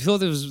believe. I thought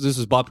this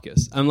was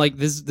Bupkis. I'm like,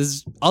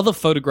 there's other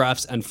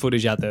photographs and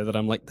footage out there that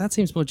I'm like, that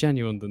seems more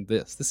genuine than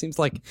this. This seems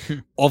like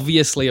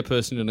obviously a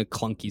person in a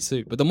clunky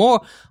suit. But the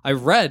more I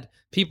read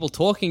people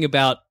talking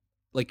about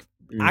like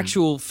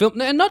actual film,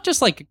 and not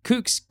just like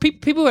kooks,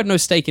 people who had no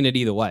stake in it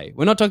either way.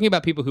 We're not talking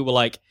about people who were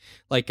like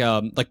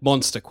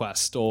Monster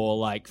Quest or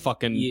like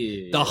fucking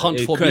the Hunt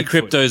for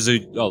Bigfoot.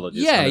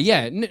 Cryptozoologists.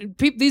 Yeah.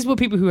 These were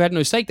people who had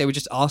no stake. They were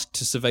just asked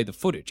to survey the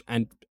footage,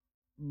 and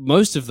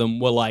most of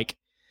them were like,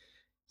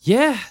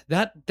 yeah,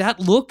 that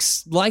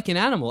looks like an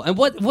animal. And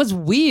what's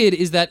weird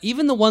is that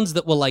even the ones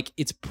that were like,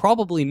 it's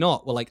probably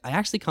not, were like, I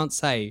actually can't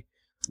say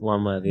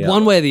one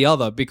way or the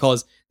other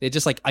because they're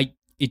just like,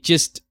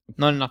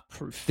 not enough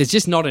proof. There's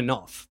just not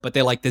enough. But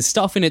they're like, there's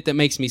stuff in it that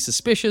makes me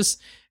suspicious.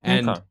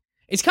 And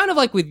it's kind of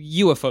like with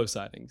UFO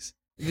sightings.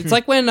 It's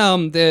like when so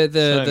many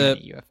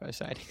UFO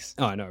sightings.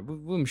 Oh, I know.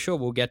 I'm sure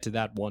we'll get to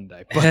that one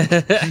day.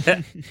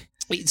 But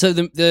so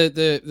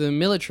the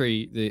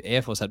military, the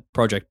Air Force had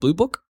Project Blue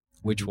Book,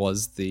 which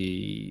was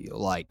this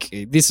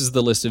is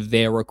the list of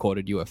their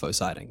recorded UFO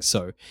sightings.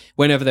 So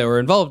whenever they were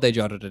involved, they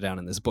jotted it down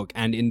in this book.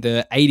 And in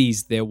the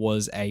 80s, there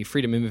was a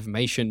Freedom of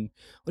Information.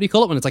 What do you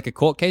call it when it's like a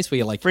court case where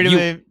you're like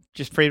Freedom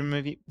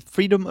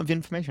of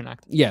Information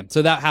Act. Yeah,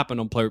 so that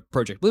happened on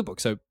Project Blue Book,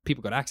 so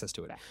people got access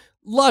to it.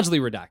 Largely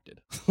redacted.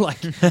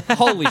 Like,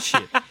 holy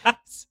shit.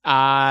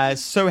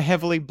 So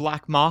heavily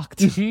black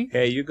marked.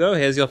 Here you go.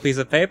 Here's your piece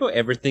of paper.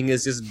 Everything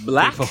is just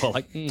black. People are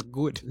like,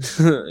 good.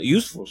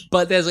 Useful.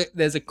 But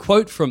there's a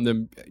quote from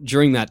them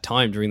during that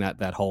time, during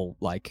that whole,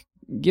 like,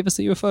 give us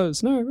the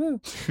UFOs. No.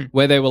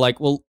 Where they were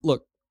like, well,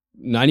 look,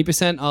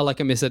 90% are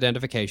like a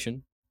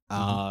misidentification.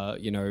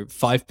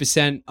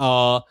 5%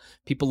 are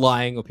people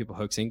lying or people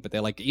hoaxing, but they're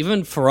like,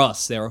 even for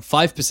us, there are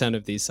 5%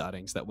 of these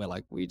sightings that we're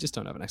like, we just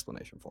don't have an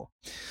explanation for.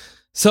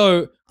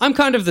 So I'm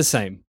kind of the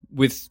same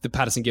with the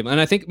Patterson-Gimlin. And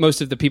I think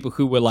most of the people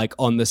who were like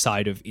on the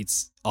side of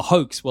it's a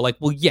hoax were like,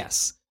 well,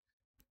 yes,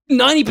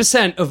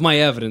 90% of my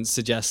evidence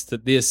suggests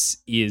that this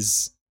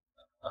is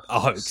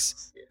a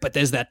hoax. But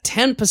there's that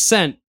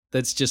 10%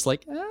 that's just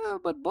like,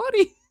 but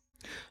buddy.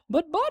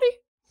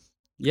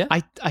 Yeah.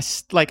 I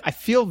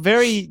feel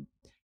very...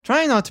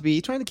 trying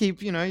to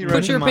keep, your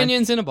Put your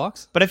opinions in a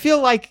box. But I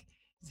feel like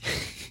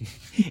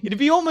it'd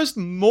be almost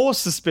more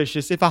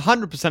suspicious if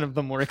 100% of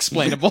them were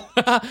explainable.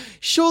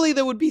 Surely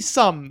there would be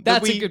some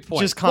That's that we a good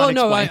point. just can't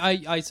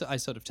explain. No, I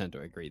sort of tend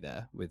to agree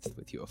there with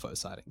UFO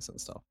sightings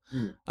and stuff.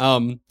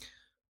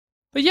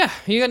 But yeah,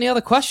 you got any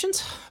other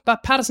questions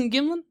about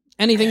Patterson-Gimlin?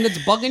 Anything that's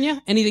bugging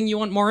you? Anything you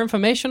want more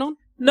information on?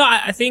 No,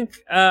 I think...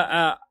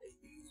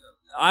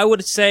 I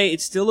would say it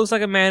still looks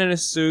like a man in a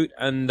suit,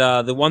 and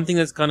the one thing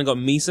that's kind of got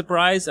me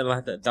surprised, and I'll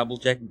have to double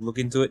check and look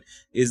into it,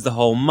 is the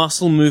whole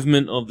muscle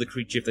movement of the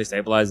creature. If they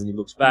stabilize and he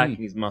looks back, and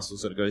his muscle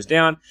sort of goes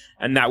down,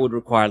 and that would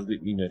require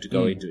to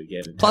go into it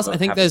again. Plus, I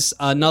think there's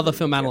another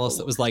film analyst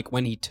that was like,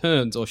 when he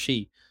turns, or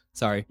she,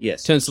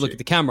 turns to look at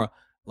the camera,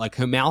 like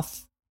her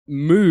mouth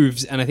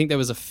moves, and I think there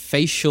was a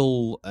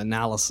facial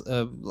analysis. I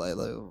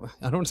don't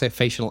want to say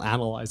facial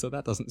analyzer.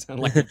 That doesn't sound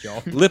like a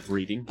job. Lip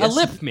reading. Yes. A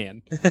lip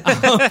man.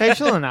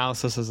 Facial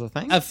analysis is a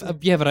thing.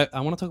 Yeah, but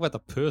I want to talk about the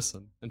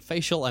person and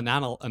facial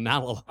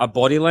analysis. A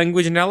body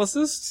language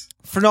analysis?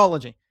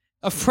 Phrenology.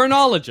 A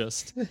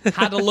phrenologist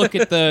had a look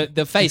at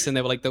the face, and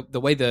they were like, the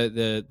way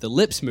the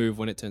lips move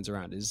when it turns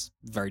around is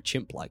very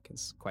chimp-like.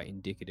 It's quite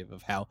indicative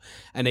of how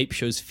an ape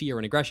shows fear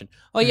and aggression.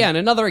 Oh yeah, and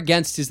another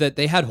against is that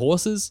they had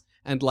horses,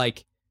 and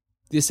like,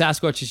 this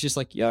Sasquatch is just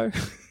like, yo,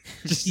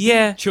 just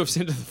chuffs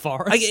into the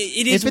forest.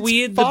 It is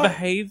weird, the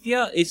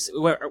behavior. It's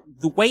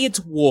the way it's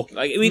walking.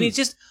 It's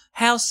just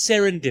how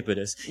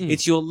serendipitous.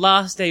 It's your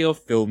last day of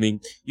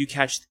filming. You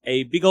catch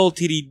a big old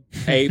titty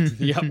ape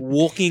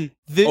walking.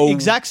 The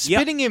exact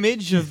spitting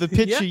image of the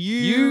picture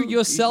you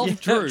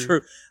yourself drew.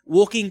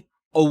 Walking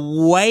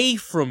away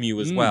from you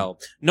as well.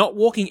 Not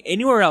walking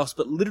anywhere else,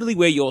 but literally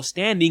where you're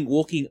standing,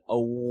 walking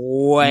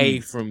away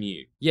from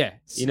you. Yeah.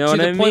 You know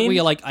what I mean? To the point where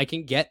you're like, I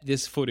can get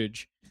this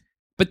footage.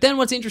 But then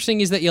what's interesting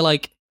is that you're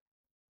like,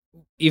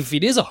 if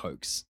it is a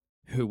hoax,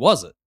 who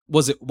was it?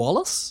 Was it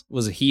Wallace?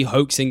 Was he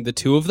hoaxing the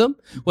two of them?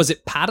 Was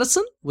it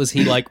Patterson? Was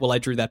he like, well, I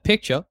drew that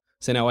picture,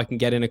 so now I can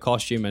get in a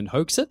costume and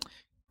hoax it?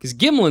 Because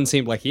Gimlin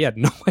seemed like he had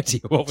no idea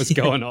what was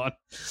going on.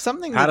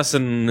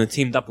 Patterson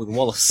teamed up with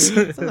Wallace.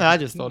 Something I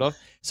just thought of.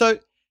 So,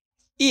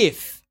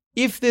 if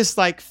this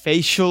like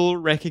facial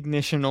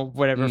recognition or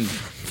whatever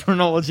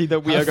phrenology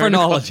that we are going to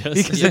call it,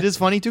 because it is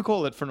funny to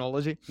call it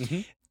phrenology,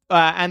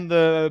 and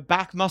the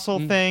back muscle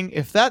thing,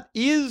 if that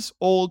is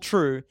all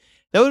true,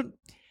 that would,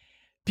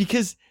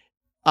 because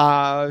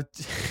I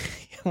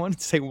wanted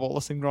to say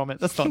Wallace and Gromit.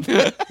 That's not.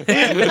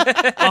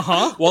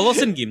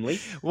 Wallace and Gimli.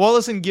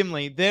 Wallace and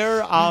Gimli.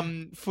 Their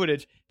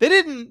footage.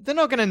 They're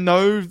not going to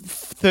know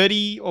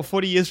 30 or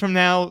 40 years from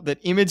now that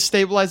image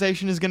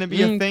stabilization is going to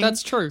be a thing.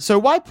 That's true. So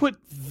why put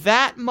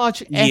that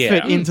much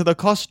effort into the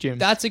costume?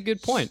 That's a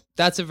good point.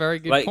 That's a very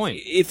good point.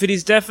 If it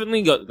is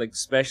definitely got, like,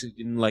 especially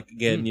in, like,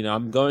 again,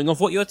 I'm going off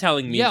what you're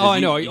telling me. Yeah, I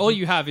know. All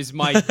you have is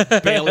my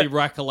barely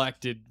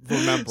recollected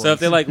remembrance. So if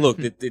they're like, look,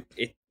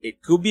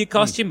 it could be a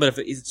costume, but if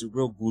it's a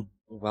real good,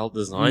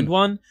 well-designed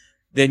one,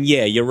 then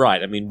yeah, you're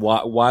right. I mean,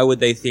 why would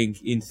they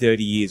think in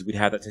 30 years we'd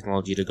have that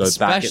technology to go back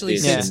at Especially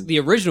this? since the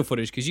original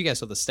footage, because you guys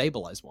saw the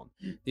stabilized one.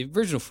 The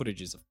original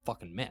footage is a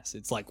fucking mess.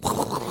 It's like...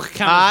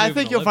 I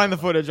think you'll find the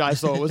footage I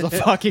saw was a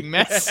fucking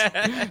mess.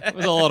 It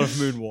was a lot of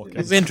moonwalking.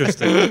 It's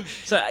interesting.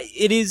 So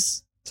it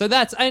is... So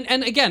that's...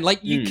 And again, like,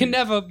 you can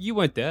never... You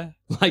weren't there.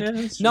 Like,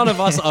 none of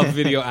us are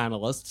video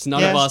analysts.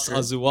 None of us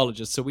are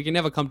zoologists. So we can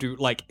never come to,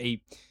 like,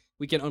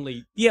 we can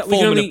only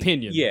form an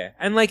opinion. Yeah,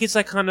 and like it's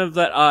like kind of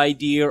that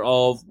idea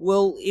of,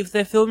 well, if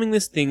they're filming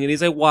this thing, it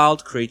is a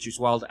wild creature, it's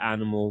a wild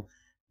animal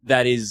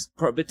that is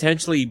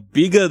potentially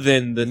bigger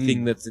than the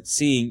thing that it's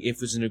seeing.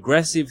 If it's an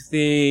aggressive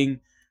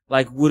thing,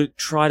 like, would it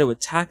try to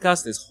attack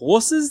us? There's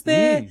horses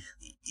there.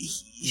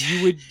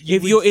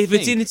 If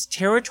it's in its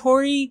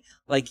territory,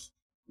 like,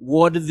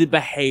 what are the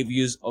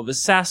behaviors of a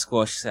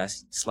Sasquatch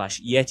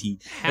slash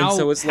Yeti?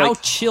 How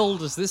chill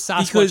does this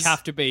Sasquatch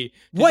have to be?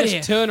 What just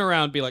if- turn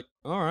around and be like,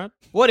 all right.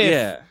 What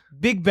if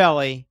big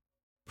belly,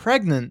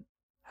 pregnant?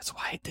 That's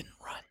why it didn't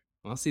run.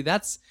 Well, see,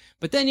 that's...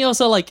 But then you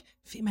also, like,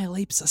 female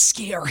apes are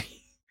scary.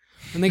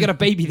 When they got a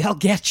baby, they'll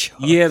get you.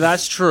 Yeah,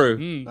 that's true.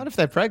 Not if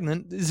they're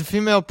pregnant. Is a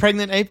female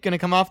pregnant ape going to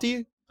come after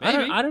you? I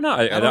don't know.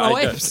 I don't know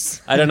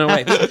apes. I don't know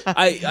apes.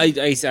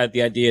 I said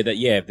the idea that,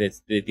 yeah,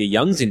 if the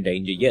young's in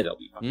danger, yeah, they'll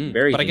be fucking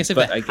very. But I guess if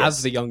they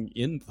have the young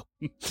in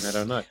them. I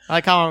don't know.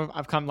 I've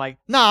come like,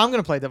 I'm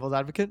going to play devil's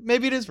advocate.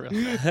 Maybe it is real.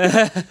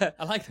 I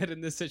like that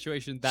in this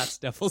situation, that's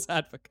devil's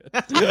advocate.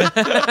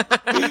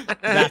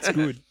 That's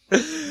good.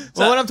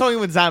 Well, when I'm talking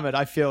with Zamet,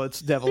 I feel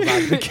it's devil's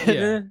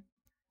advocate.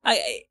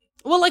 Yeah.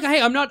 Well, like,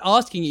 hey, I'm not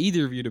asking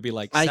either of you to be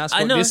like, I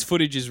Sasquatch, know. this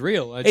footage is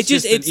real. It's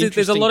just an there's a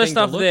interesting lot of thing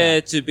stuff look there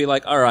at. to be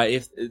like, all right,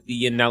 if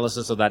the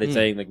analysis of that is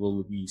saying like,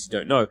 well, we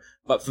don't know.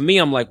 But for me,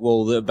 I'm like,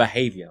 well, the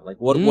behavior,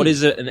 like, what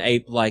is it an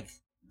ape-like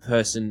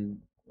person?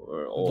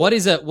 Or What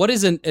is a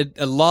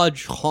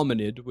large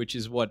hominid, which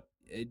is what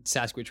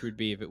Sasquatch would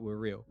be if it were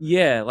real?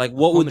 Yeah, like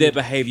what would their Hominid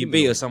behavior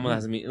be, or someone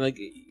hasn't been like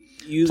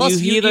you Plus,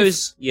 hear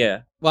those?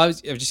 Yeah. Well, I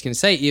was just going to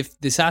say, if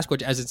the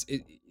Sasquatch, as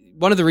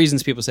one of the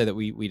reasons people say that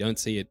we don't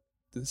see it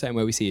the same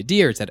way we see a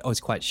deer, is that, it's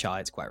quite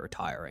shy, it's quite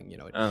retiring,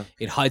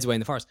 it hides away in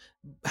the forest.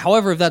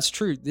 However, if that's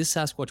true, this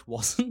Sasquatch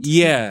wasn't.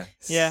 Yeah.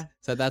 Yeah.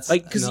 So that's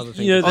Like, 'cause, another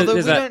thing. you know, Although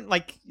we there's that- don't,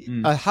 like,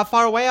 how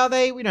far away are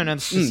they? We don't know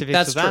the specifics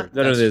that's of that. true.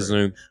 No, That's there's true.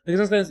 Zoom.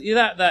 Because I was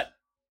gonna, that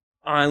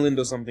island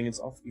or something, it's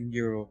off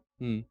India or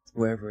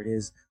wherever it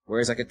is,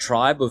 where it's like a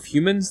tribe of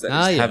humans that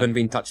haven't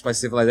been touched by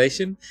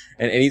civilization,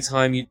 and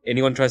anytime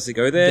anyone tries to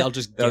go there, They'll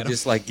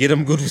just like get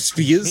them good with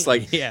spears.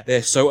 Like Yeah.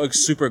 they're so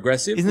super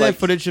aggressive. Isn't like, there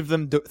footage of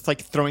them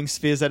like throwing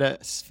spears at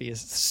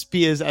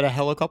a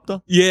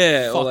helicopter?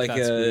 Yeah, or Fuck, like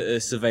that's weird. a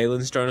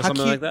surveillance drone or How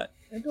something cute. like that.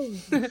 But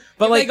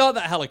But if like, they got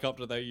that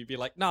helicopter, though, you'd be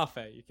like, nah,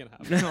 fair, you can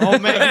have it. Oh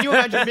man, can you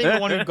imagine being the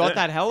one who got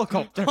that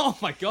helicopter? Oh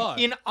my god.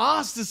 In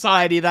our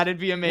society, that'd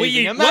be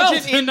amazing. eat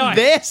Imagine well in tonight.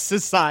 their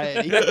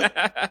society.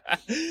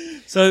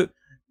 so,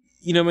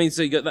 you know what I mean?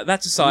 So you got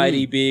that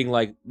society being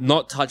like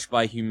not touched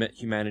by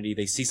humanity.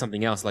 They see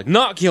something else, like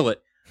not kill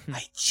it.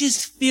 I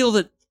just feel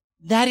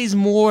that is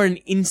more an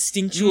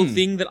instinctual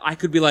thing that I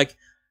could be like,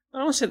 I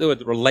don't want to say the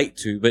word relate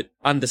to, but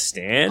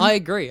understand. I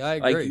agree.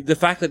 Like the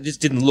fact that it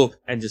just didn't look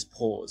and just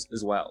pause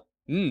as well.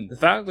 The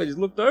fact that it just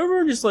looked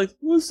over and just like,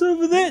 what's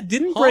over there?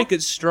 Didn't break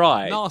its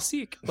stride. No,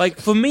 sick. Like,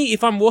 for me,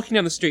 if I'm walking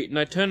down the street and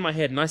I turn my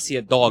head and I see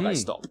a dog, I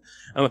stop.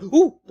 I'm like,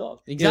 ooh,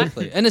 dog.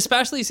 Exactly. And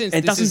especially since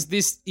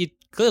It it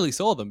clearly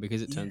saw them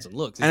because it turns and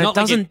looks. It's And it not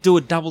like doesn't do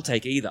a double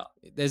take either.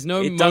 there's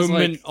no it does,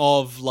 moment like,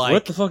 of like,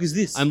 what the fuck is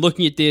this? I'm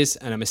looking at this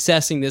and I'm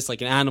assessing this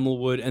like an animal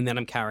would, and then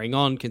I'm carrying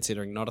on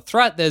considering not a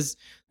threat. There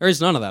is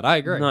none of that. I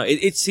agree. No,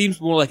 it seems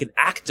more like an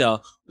actor.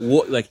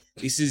 Like,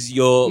 this is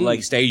your,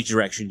 like, stage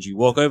directions. You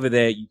walk over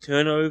there, you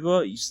turn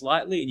over, you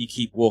slightly, and you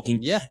keep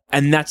walking. Yeah.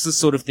 And that's the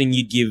sort of thing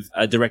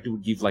a director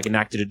would give, like, an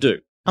actor to do.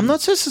 I'm not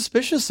so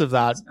suspicious of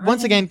that.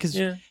 Once again, because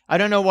Yeah. I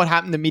don't know what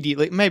happened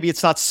immediately. Maybe it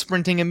starts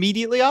sprinting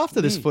immediately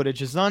after this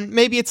footage is done.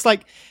 Maybe it's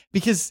like,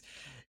 because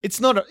it's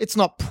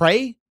not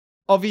prey.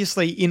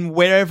 Obviously, in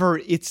wherever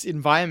its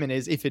environment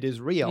is, if it is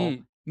real,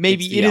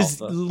 maybe It's the it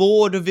is alpha.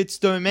 lord of its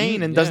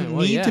domain and yeah, doesn't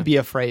well, need yeah. to be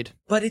afraid.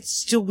 But it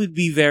still would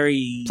be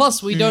very...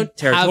 Plus, we don't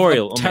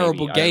Territorial, have or a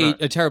terrible maybe, I don't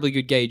know. a terribly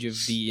good gauge of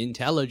the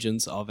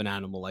intelligence of an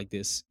animal like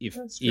this if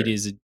That's it true.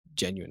 is a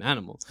genuine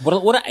animal.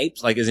 What are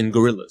apes like as in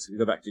gorillas? If you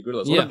go back to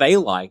gorillas, what Yeah. are they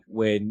like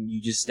when you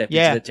just step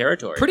Yeah. into their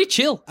territory? Pretty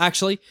chill,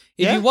 actually.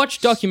 If Yeah. you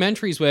watch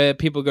documentaries where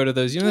people go to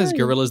those, those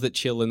gorillas that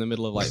chill in the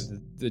middle of like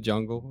the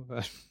jungle.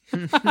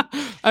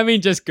 I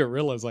mean, just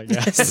gorillas, I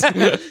guess.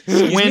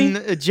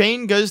 When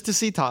Jane goes to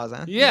see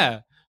Tarzan. Yeah,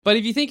 but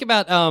if you think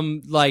about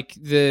like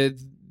the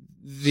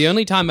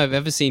only time I've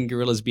ever seen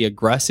gorillas be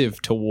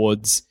aggressive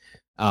towards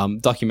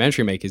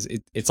documentary makers,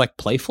 it's like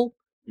playful.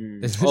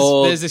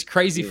 There's this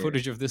crazy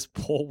footage of this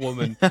poor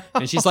woman,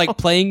 and she's like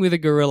playing with a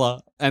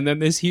gorilla, and then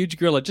this huge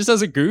gorilla, just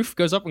as a goof,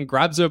 goes up and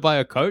grabs her by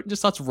her coat and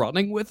just starts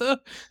running with her,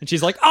 and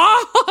she's like,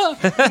 ah!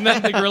 And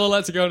then the gorilla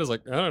lets her go and is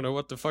like, I don't know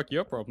what the fuck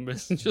your problem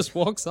is, and just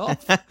walks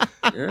off.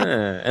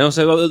 Yeah. And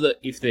also,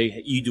 if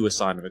you do a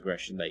sign of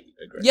aggression, they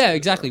aggressive. Yeah,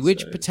 exactly.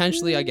 Which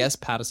potentially, I guess,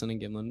 Patterson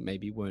and Gimlin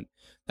maybe weren't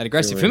that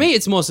aggressive. For me,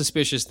 it's more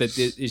suspicious that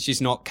it's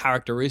just not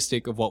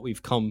characteristic of what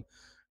we've come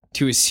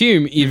to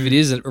assume if it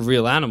is a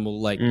real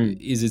animal,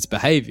 is its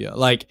behavior.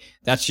 Like,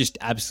 that's just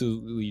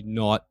absolutely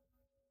not...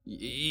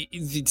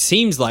 It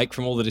seems like,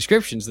 from all the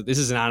descriptions, that this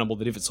is an animal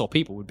that if it saw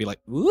people would be like,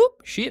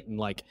 whoop, shit, and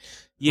like...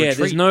 Yeah, retreat.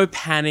 There's no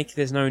panic,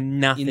 there's no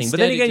nothing. Instead, but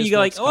then again, you go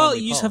like, oh,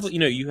 you just have,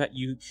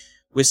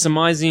 we're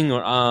surmising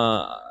or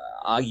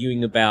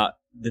arguing about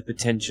the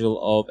potential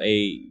of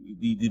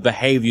the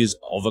behaviors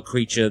of a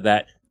creature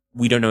that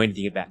we don't know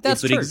anything about.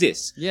 That's if true. It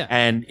exists. Yeah.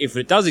 And if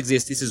it does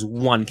exist, this is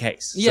one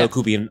case. Yeah. So it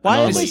could be an Why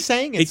are anomaly. they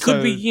saying it it's could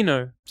so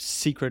be,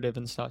 secretive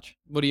and such?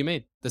 What do you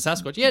mean? The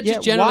Sasquatch? Yeah, Yeah,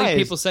 just generally why is-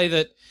 people say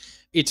that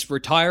it's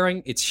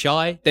retiring, it's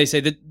shy. They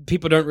say that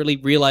people don't really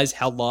realize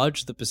how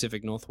large the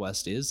Pacific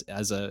Northwest is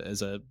as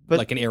But,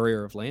 like an area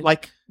of land.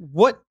 Like,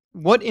 what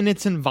in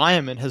its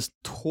environment has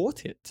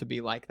taught it to be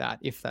like that,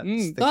 if that's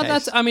the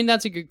case?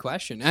 That's a good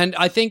question. And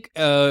I think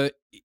It's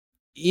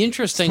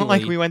interestingly, not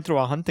like we went through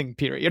a hunting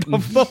period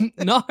of them.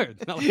 no,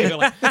 not like we were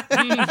like,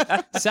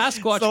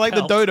 Sasquatch. It's not like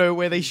the pelt. dodo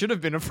where they should have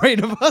been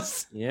afraid of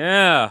us.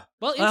 Yeah.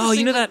 Well, Oh,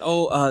 you know interestingly-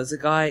 that? There's a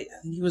guy. I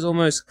think he was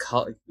almost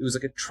cut. It was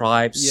like a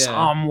tribe Yeah.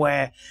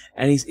 somewhere,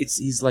 and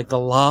he's like the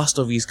last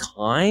of his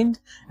kind.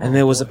 And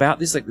there was there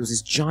was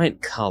this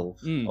giant cull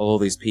of all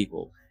these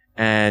people,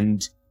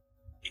 and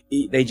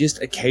they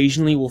just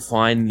occasionally will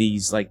find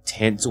these like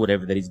tents or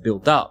whatever that he's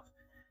built up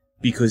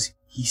because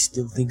he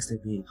still thinks they're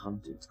being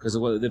hunted. Because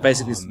they're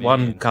basically this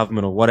one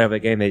government or whatever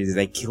again,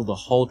 they kill the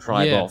whole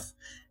tribe off.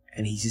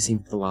 And he just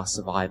seemed the last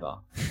survivor.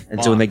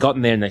 And so when they got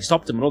in there and they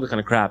stopped him and all that kind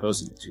of crap, it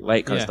was too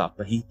late kind of stuff.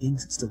 But he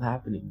thinks it's still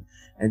happening.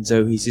 And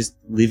so he's just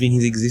living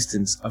his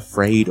existence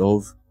afraid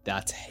of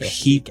That's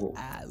people.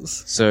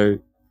 as. So,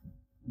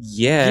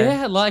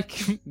 yeah. Yeah, like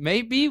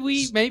maybe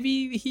we But-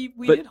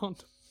 did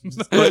hunt him.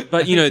 But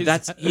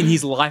that's in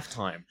his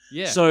lifetime.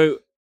 Yeah. So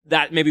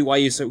that may be why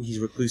he's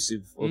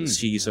reclusive, or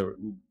she is so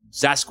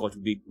Sasquatch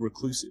would be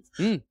reclusive.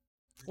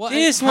 Well,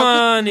 This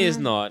one is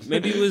not.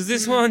 Maybe it was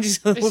this one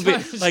just a little This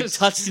bit one like just-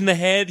 touched in the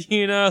head,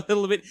 a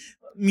little bit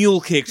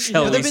mule kick,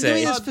 shall But we they've been say?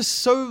 doing this for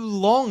so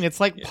long. It's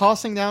like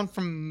passing down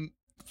from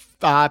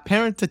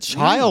parent to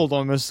child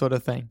almost sort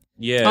of thing.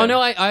 Yeah. Oh no,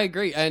 I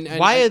agree. And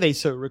Why are they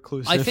so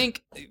reclusive? I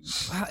think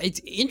it's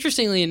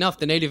interestingly enough,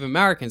 the Native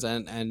Americans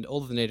and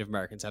all of the Native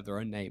Americans have their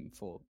own name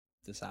for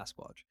the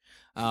Sasquatch.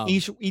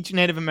 each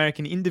Native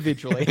American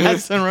individually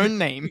has their own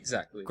name.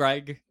 Exactly.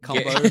 Greg,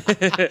 Combo,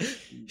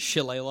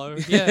 Shillelagh.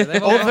 Yeah,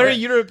 they've All got- very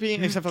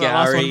European, except for the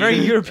last one. Gary.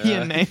 Very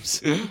European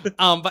names.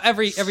 but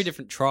every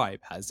different tribe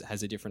has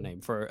a different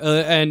name for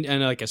and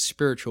like a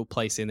spiritual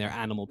place in their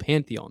animal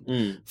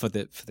pantheon for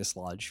this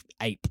large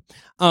ape.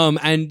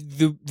 And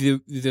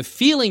the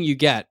feeling you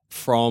get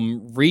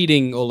from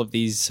reading all of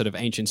these sort of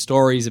ancient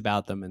stories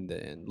about them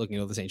and looking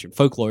at all this ancient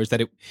folklore is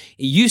that it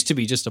used to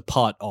be just a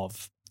part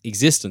of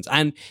existence.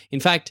 And in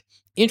fact,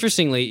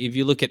 interestingly, if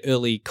you look at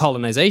early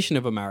colonization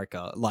of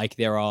America, like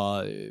there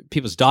are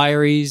people's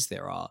diaries,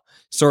 there are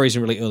stories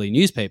in really early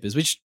newspapers,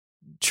 which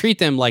treat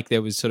them like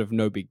there was sort of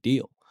no big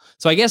deal.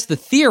 So I guess the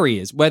theory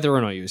is, whether or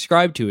not you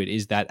ascribe to it,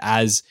 is that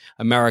as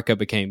America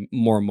became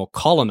more and more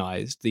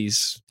colonized,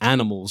 these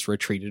animals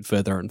retreated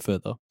further and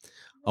further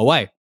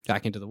away,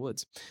 back into the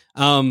woods.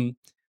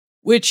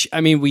 Which, I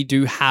mean, we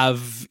do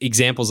have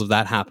examples of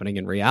that happening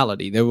in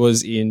reality. There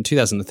was in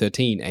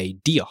 2013 a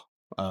deer,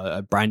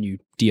 a brand new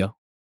deer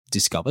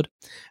discovered.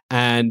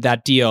 And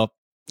that deer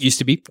used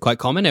to be quite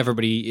common.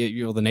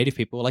 Everybody, the native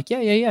people were like, yeah,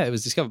 it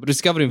was discovered. But it was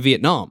discovered in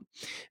Vietnam.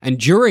 And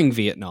during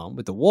Vietnam,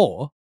 with the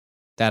war,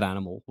 that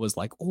animal was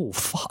like, oh,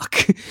 fuck.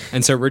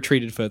 And so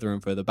retreated further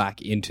and further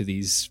back into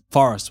these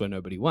forests where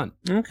nobody went.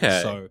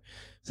 Okay.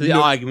 So the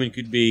argument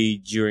could be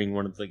during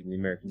one of the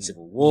American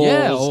Civil Wars,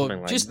 yeah, or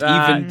something like just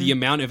that. even the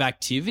amount of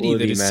activity Or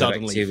that the is amount of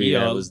suddenly activity here.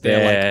 that was They're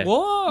there. like,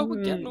 whoa,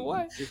 we're getting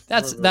away.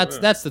 That's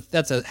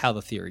how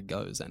the theory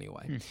goes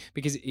anyway,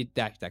 because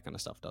that kind of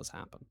stuff does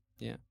happen.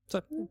 Yeah.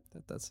 So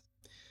that's.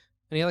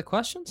 Any other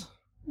questions?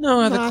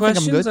 No other I think I'm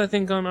questions. good. I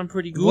think I'm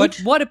pretty good.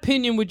 What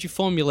opinion would you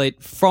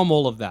formulate from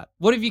all of that?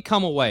 What have you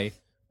come away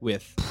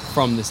with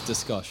from this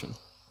discussion?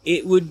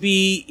 It would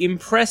be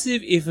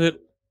impressive if it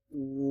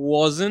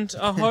wasn't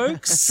a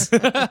hoax.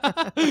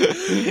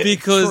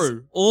 Because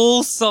True.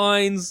 all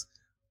signs,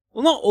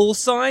 well, not all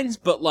signs,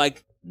 but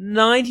like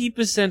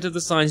 90% of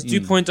the signs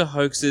do point to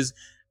hoaxes,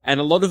 and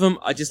a lot of them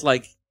are just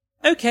like,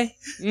 okay.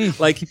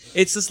 Like,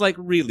 it's just like,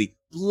 really,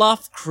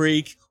 Bluff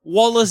Creek,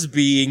 Wallace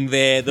being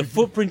there, the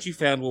footprints you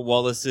found were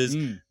Wallace's,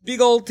 big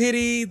old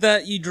titty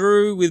that you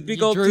drew with big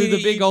You old drew titty.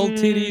 the big old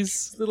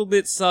titties. Little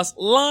bit sus.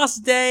 Last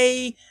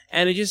day,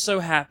 and it just so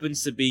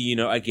happens to be,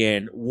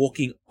 again,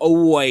 walking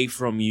away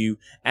from you,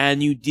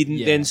 and you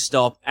didn't then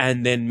stop,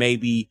 and then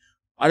maybe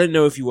I don't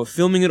know if you were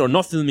filming it or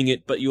not filming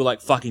it, but you were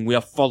like, fucking, we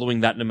are following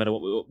that no matter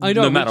what. I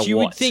know, no matter but you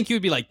what. would think you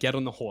would be like, get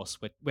on the horse.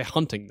 We're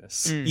hunting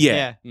this.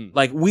 Yeah.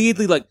 Like,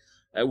 weirdly, like,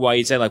 why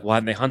you'd say, like, why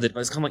hadn't they hunted?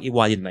 But it's kind of like,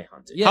 why didn't they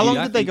hunt it? Yeah, How long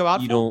did they go out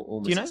for?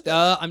 Do you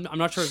know? I'm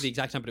not sure of the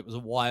exact time, but it was a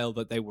while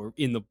that they were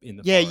in the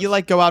Yeah, forest. you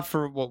like go out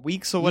for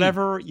weeks or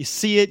whatever. You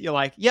see it, you're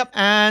like, yep,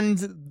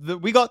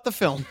 and we got the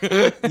film.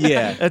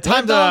 Yeah.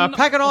 Time to done.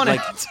 pack it on Like,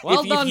 it.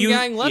 Well done,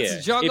 gang.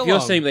 Let's jog If along. you're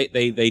saying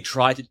they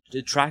tried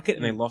to track it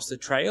and they lost the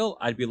trail,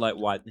 I'd be like,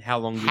 why? How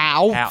long?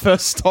 How?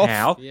 First off.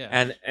 How?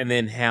 Yeah. And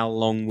then how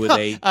long were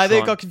they?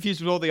 They got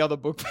confused with all the other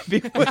book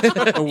people.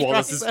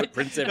 Wallace's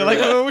footprints They're everywhere.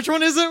 like, oh, which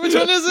one is it? Which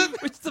one is it?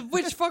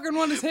 which fucking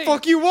one is he?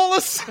 Fuck you,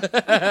 Wallace.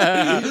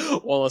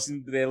 Wallace,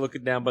 and they're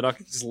looking down, but I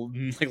could just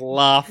like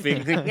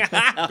laughing.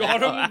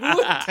 Got him.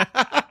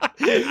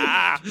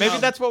 Maybe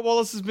that's what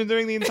Wallace has been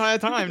doing the entire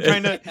time,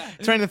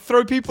 trying to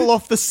throw people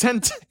off the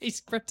scent. He's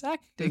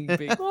protecting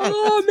Bigfoot.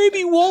 Oh,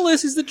 maybe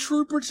Wallace is the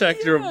true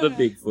protector of the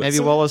Bigfoot. Maybe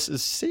Wallace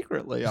is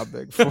secretly a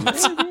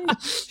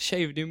Bigfoot.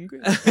 Shaved him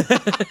good.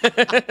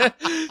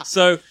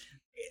 So,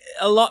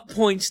 a lot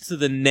points to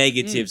the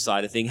negative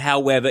side of thing.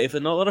 However, if a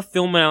lot of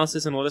film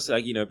analysis and a lot of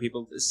like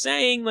people are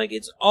saying like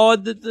it's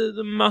odd that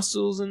the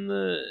muscles and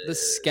the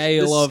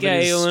scale of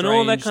it is and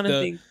all that strange. kind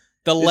of thing.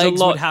 The There's legs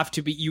a lot- would have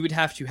to be. You would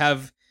have to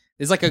have.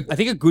 There's like I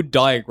think a good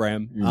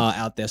diagram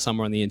out there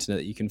somewhere on the internet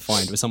that you can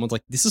find where someone's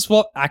like, this is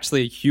what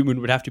actually a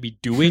human would have to be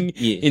doing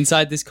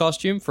inside this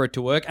costume for it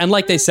to work. And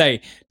like they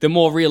say, the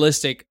more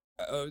realistic,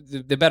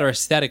 the better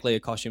aesthetically a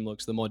costume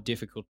looks, the more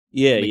difficult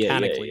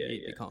mechanically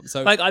it becomes.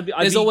 So Like,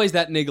 there's always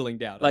that niggling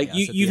doubt. I Like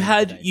guess, at the you've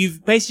end of the day.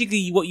 you've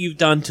basically what you've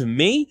done to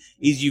me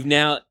is you've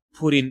now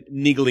put in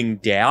niggling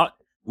doubt,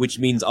 which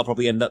means I'll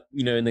probably end up,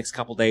 in the next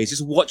couple of days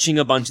just watching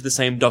a bunch of the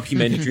same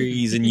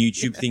documentaries and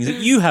YouTube things that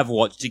you have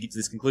watched to get to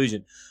this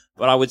conclusion.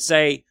 But I would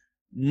say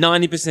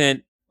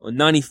 90% or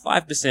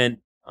 95%,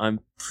 I'm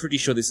pretty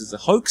sure this is a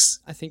hoax,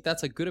 I think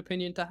that's a good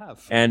opinion to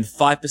have. and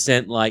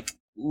 5% like,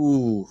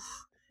 ooh.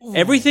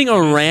 Everything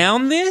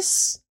around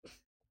this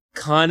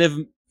kind of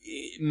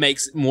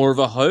makes it more of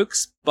a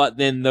hoax, but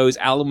then those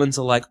elements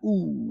are like,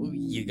 ooh.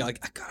 You like,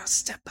 I gotta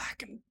step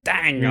back and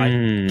dang,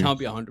 I can't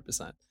be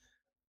 100%.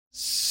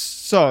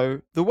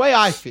 So the way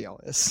I feel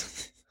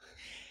is,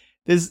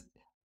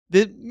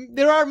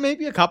 there are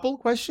maybe a couple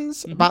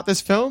questions about this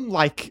film.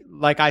 Like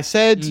I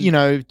said,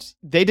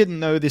 they didn't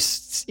know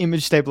this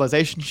image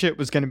stabilization shit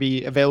was going to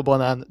be available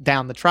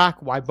down the track.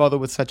 Why bother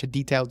with such a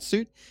detailed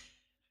suit?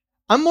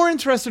 I'm more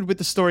interested with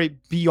the story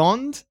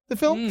beyond the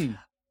film.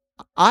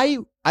 I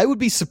would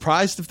be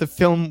surprised if the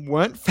film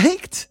weren't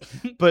faked,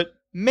 but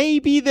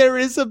maybe there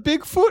is a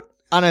Bigfoot.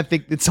 I don't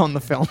think it's on the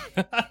film.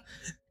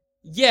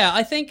 Yeah,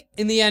 I think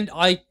in the end,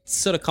 I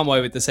sort of come away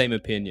with the same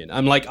opinion.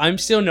 I'm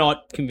still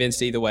not convinced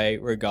either way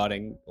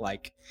regarding,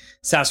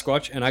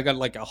 Sasquatch, and I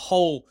got, a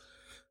whole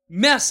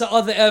mess of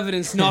other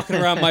evidence knocking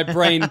around my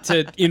brain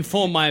to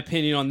inform my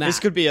opinion on that.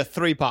 This could be a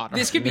 3-parter.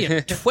 This could be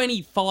a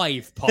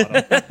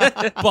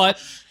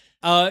 25-parter.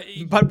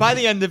 But by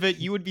the end of it,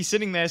 you would be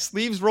sitting there,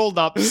 sleeves rolled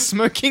up,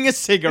 smoking a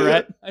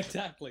cigarette.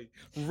 Exactly.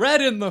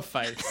 Red in the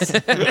face.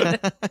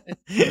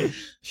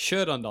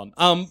 Shirt undone.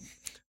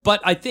 But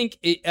I think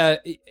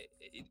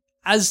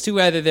as to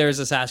whether there is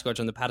a Sasquatch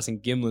on the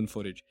Patterson-Gimlin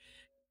footage,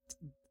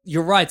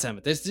 you're right, Sam.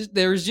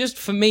 There is just,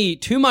 for me,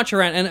 too much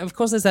around. And of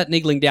course, there's that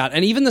niggling doubt.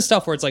 And even the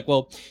stuff where it's like,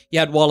 well, you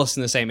had Wallace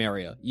in the same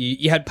area.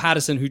 You had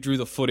Patterson who drew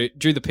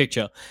the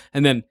picture.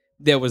 And then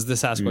there was the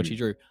Sasquatch he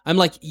drew. I'm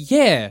like,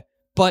 yeah,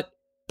 but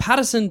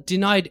Patterson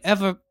denied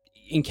ever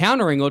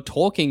encountering or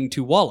talking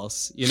to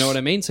Wallace. You know what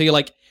I mean? So you're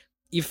like,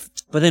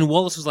 But then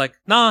Wallace was like,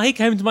 nah, he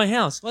came to my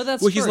house. Well,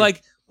 that's Which true. is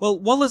like, well,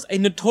 Wallace, a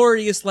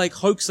notorious,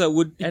 hoaxer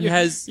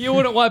has... You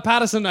wouldn't want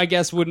Patterson, I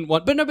guess, wouldn't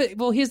want... But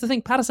here's the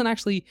thing. Patterson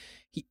actually,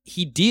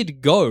 he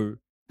did go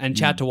and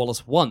chat to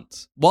Wallace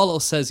once.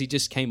 Wallace says he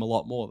just came a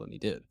lot more than he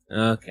did.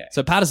 Okay.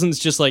 So Patterson's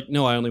just like,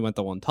 no, I only went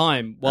the one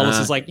time. Wallace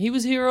is like, he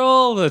was here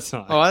all the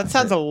time. Oh, that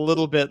sounds a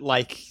little bit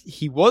like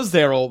he was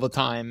there all the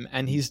time,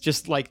 and he's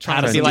just trying to be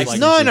Patterson's like, like-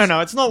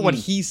 no, it's not what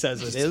he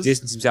says it is.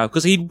 Distance himself,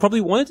 because he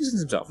probably wanted to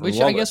distance himself from Which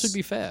I Wallace. guess would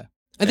be fair.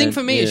 I think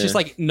for me, it's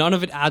just none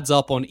of it adds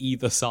up on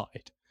either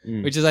side.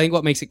 Which is, I think,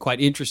 what makes it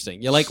quite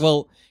interesting. You're like,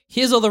 well,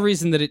 here's all the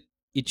reason that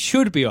it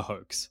should be a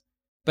hoax,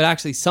 but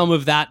actually some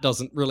of that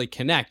doesn't really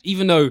connect,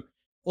 even though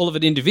all of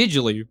it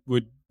individually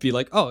would be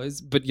like,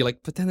 but you're like,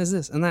 but then there's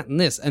this and that and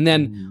this. And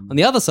then on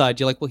the other side,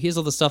 you're like, well, here's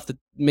all the stuff that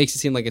makes it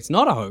seem like it's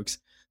not a hoax.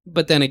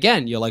 But then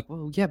again, you're like,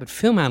 well, yeah, but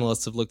film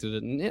analysts have looked at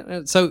it.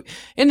 And so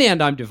in the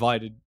end, I'm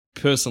divided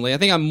personally. I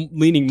think I'm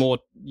leaning more,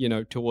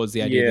 towards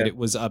the idea that it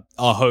was a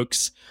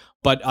hoax.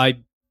 But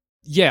I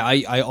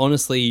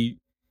honestly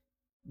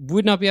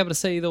would not be able to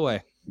say either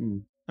way.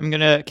 I'm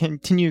going to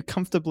continue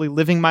comfortably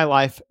living my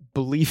life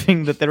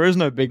believing that there is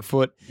no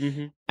Bigfoot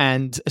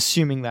and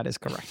assuming that is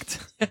correct.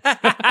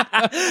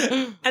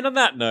 And on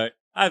that note,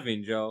 I've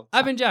been Joel.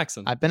 I've been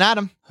Jackson. I've been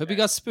Adam. Hope you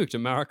got spooked,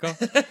 America.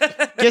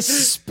 Get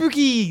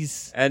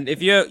spookies. And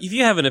if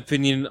you have an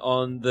opinion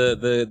on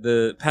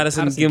the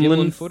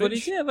Patterson-Gimlin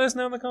footage, yeah, let us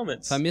know in the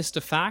comments. If I missed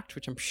a fact,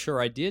 which I'm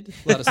sure I did,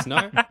 let us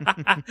know.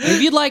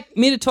 If you'd like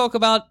me to talk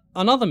about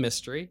another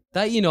mystery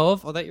that you know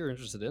of or that you're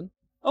interested in,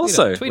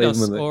 also tweet us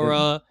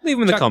or leave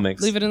them in the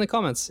comments. Leave it in the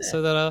comments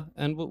so that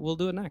and we'll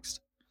do it next.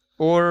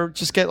 Or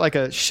just get like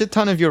a shit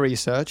ton of your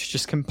research,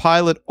 just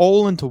compile it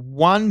all into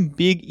one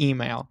big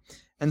email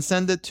and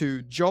send it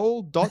to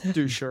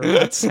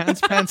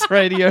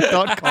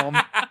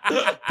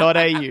joel.duscher@sanspantsradio.com.au. At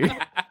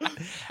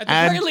the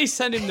very least,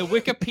 send him the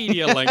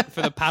Wikipedia link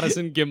for the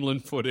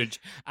Patterson-Gimlin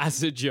footage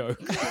as a joke.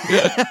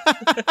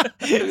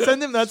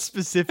 Send him that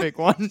specific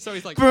one. So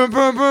he's like, Brr,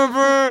 brr, brr,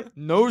 brr.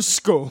 No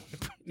scope.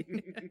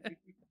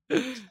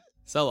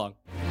 So long.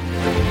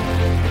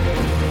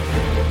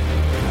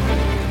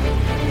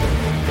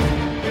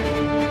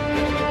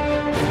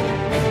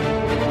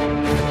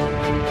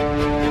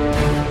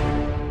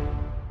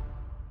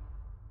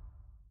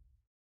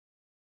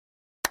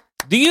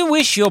 Do you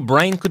wish your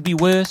brain could be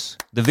worse?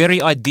 The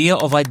very idea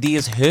of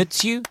ideas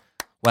hurts you?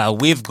 Well,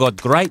 we've got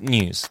great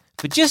news.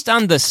 For just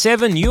under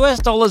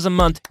 $7 a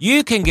month,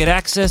 you can get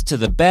access to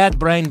the Bad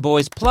Brain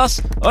Boys Plus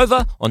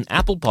over on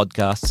Apple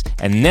Podcasts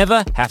and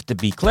never have to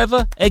be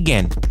clever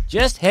again.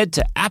 Just head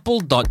to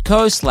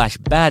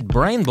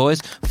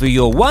apple.co/badbrainboys for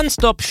your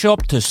one-stop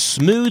shop to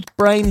smooth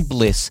brain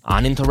bliss,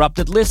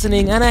 uninterrupted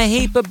listening, and a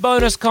heap of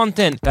bonus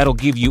content that'll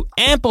give you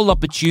ample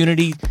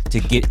opportunity to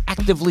get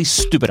actively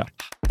stupider.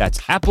 That's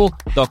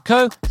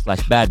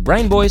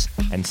apple.co/badbrainboys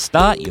and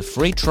start your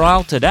free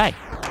trial today.